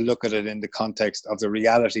prefer to look at it in the context of the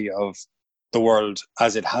reality of the world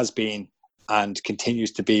as it has been and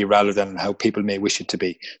continues to be, rather than how people may wish it to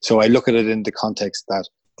be. So I look at it in the context that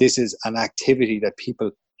this is an activity that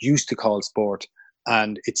people used to call sport,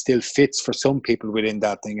 and it still fits for some people within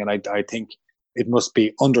that thing. And I think it must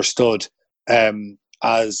be understood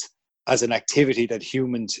as an activity that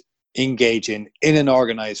humans engage in an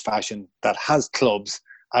organized fashion that has clubs,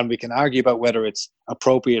 and we can argue about whether it's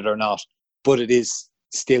appropriate or not, but it is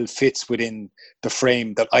still fits within the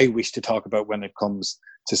frame that I wish to talk about when it comes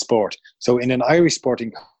to sport. So in an Irish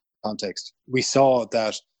sporting context, we saw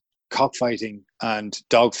that cockfighting and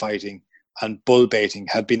dogfighting and bull baiting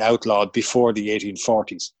had been outlawed before the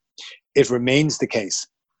 1840s. It remains the case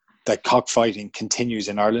that cockfighting continues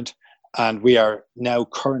in Ireland, and we are now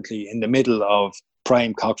currently in the middle of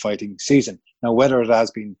prime cockfighting season. Now, whether it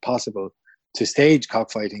has been possible to stage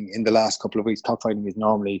cockfighting in the last couple of weeks, cockfighting is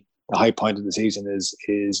normally the high point of the season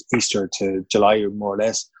is Easter to July, more or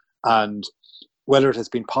less, and whether it has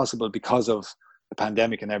been possible because of the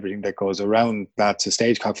pandemic and everything that goes around that to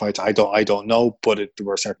stage cockfights, I don't know, but there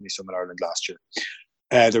were certainly some in Ireland last year.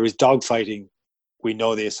 There is dog fighting. We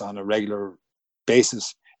know this on a regular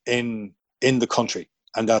basis in the country,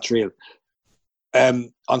 and that's real.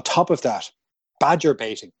 On top of that, badger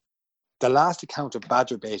baiting. The last account of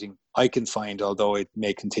badger baiting I can find, although it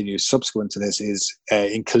may continue subsequent to this, is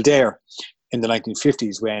in Kildare in the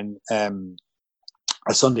 1950s, when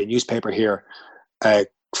a Sunday newspaper here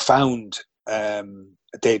found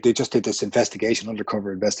they just did this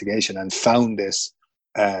undercover investigation, and found this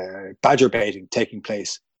badger baiting taking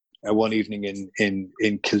place one evening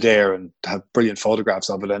in Kildare, and have brilliant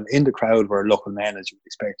photographs of it. And in the crowd were local men, as you would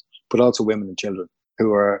expect, but also women and children who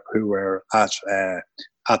were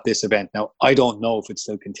at this event. Now, I don't know if it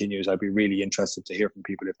still continues. I'd be really interested to hear from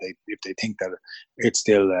people if they think that it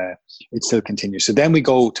still continues. So then we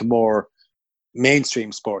go to more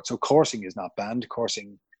mainstream sports. So coursing is not banned.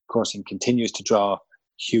 Coursing continues to draw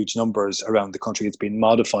huge numbers around the country. It's been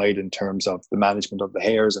modified in terms of the management of the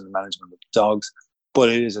hares and the management of the dogs, but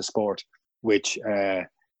it is a sport which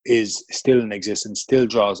is still in existence, still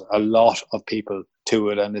draws a lot of people to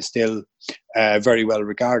it, and is still very well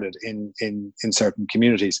regarded in certain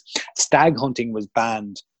communities. Stag hunting was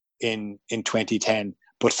banned in 2010,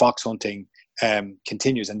 but fox hunting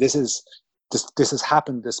continues, and this has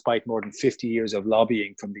happened despite more than 50 years of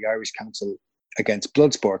lobbying from the Irish Council against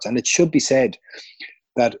blood sports. And it should be said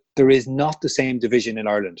that there is not the same division in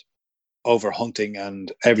Ireland over hunting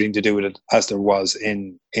and everything to do with it as there was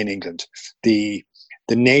in England. The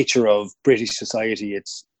nature of British society,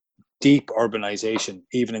 its deep urbanization,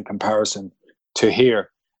 even in comparison to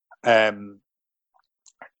here, it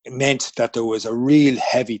meant that there was a real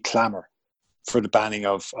heavy clamour for the banning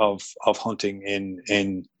of hunting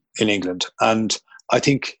in England. And I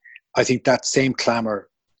think that same clamour,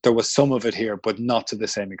 there was some of it here, but not to the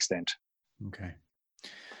same extent. Okay.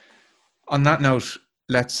 On that note,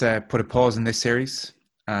 let's put a pause in this series,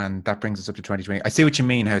 and that brings us up to 2020. I see what you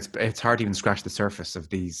mean, how it's hard to even scratch the surface of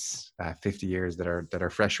these 50 years that are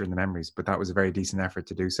fresher in the memories, but that was a very decent effort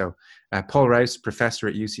to do so. Paul Rouse, Professor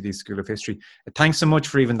at UCD School of History, thanks so much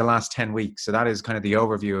for even the last 10 weeks. So that is kind of the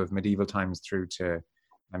overview of medieval times through to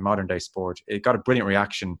modern day sport. It got a brilliant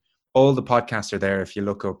reaction. All the podcasts are there if you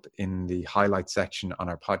look up in the highlights section on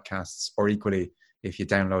our podcasts, or equally, if you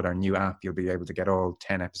download our new app, you'll be able to get all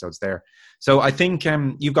 10 episodes there. So I think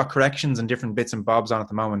you've got corrections and different bits and bobs on at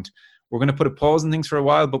the moment. We're going to put a pause on things for a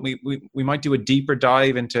while, but we might do a deeper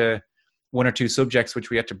dive into one or two subjects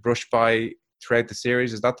which we had to brush by throughout the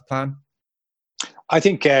series. Is that the plan? I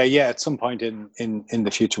think, at some point in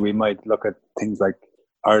the future, we might look at things like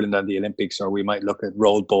Ireland and the Olympics, or we might look at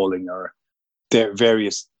road bowling, or the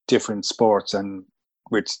various different sports, and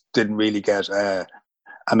which didn't really get a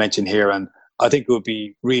mention here. And I think it would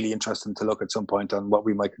be really interesting to look at some point on what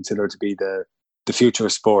we might consider to be the future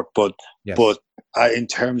of sport. But yes. In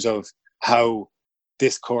terms of how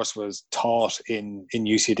this course was taught in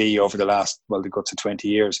UCD over the last, the guts of 20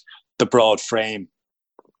 years, the broad frame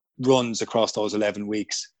runs across those 11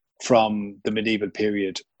 weeks from the medieval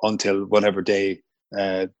period until whatever day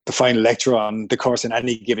the final lecture on the course in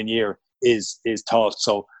any given year is taught.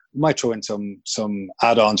 So we might throw in some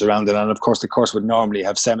add-ons around it. And of course, the course would normally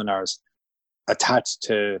have seminars attached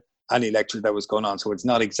to any lecture that was going on, so it's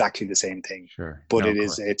not exactly the same thing. Sure, but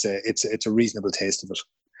it's a reasonable taste of it.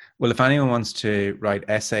 Well, if anyone wants to write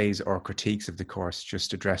essays or critiques of the course,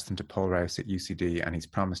 just address them to Paul Rouse at UCD, and he's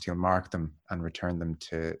promised he'll mark them and return them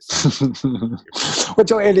to. Well,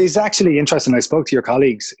 Joe, it is actually interesting. I spoke to your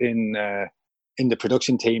colleagues in the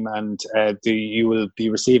production team, and you will be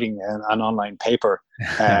receiving an online paper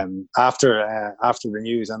after the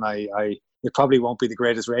news, and it probably won't be the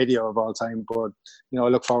greatest radio of all time, but I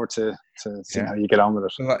look forward to seeing how you get on with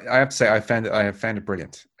it. Well, I have to say, I have found it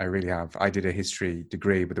brilliant. I really have. I did a history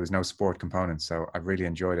degree, but there was no sport component, so I really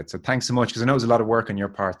enjoyed it. So thanks so much, because I know it was a lot of work on your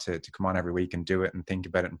part to come on every week and do it and think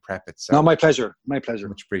about it and prep it. So no, my pleasure. Much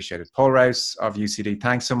appreciated. Paul Rouse of UCD.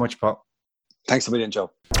 Thanks so much, Paul. Thanks a million, Joe.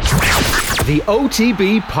 The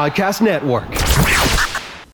OTB Podcast Network.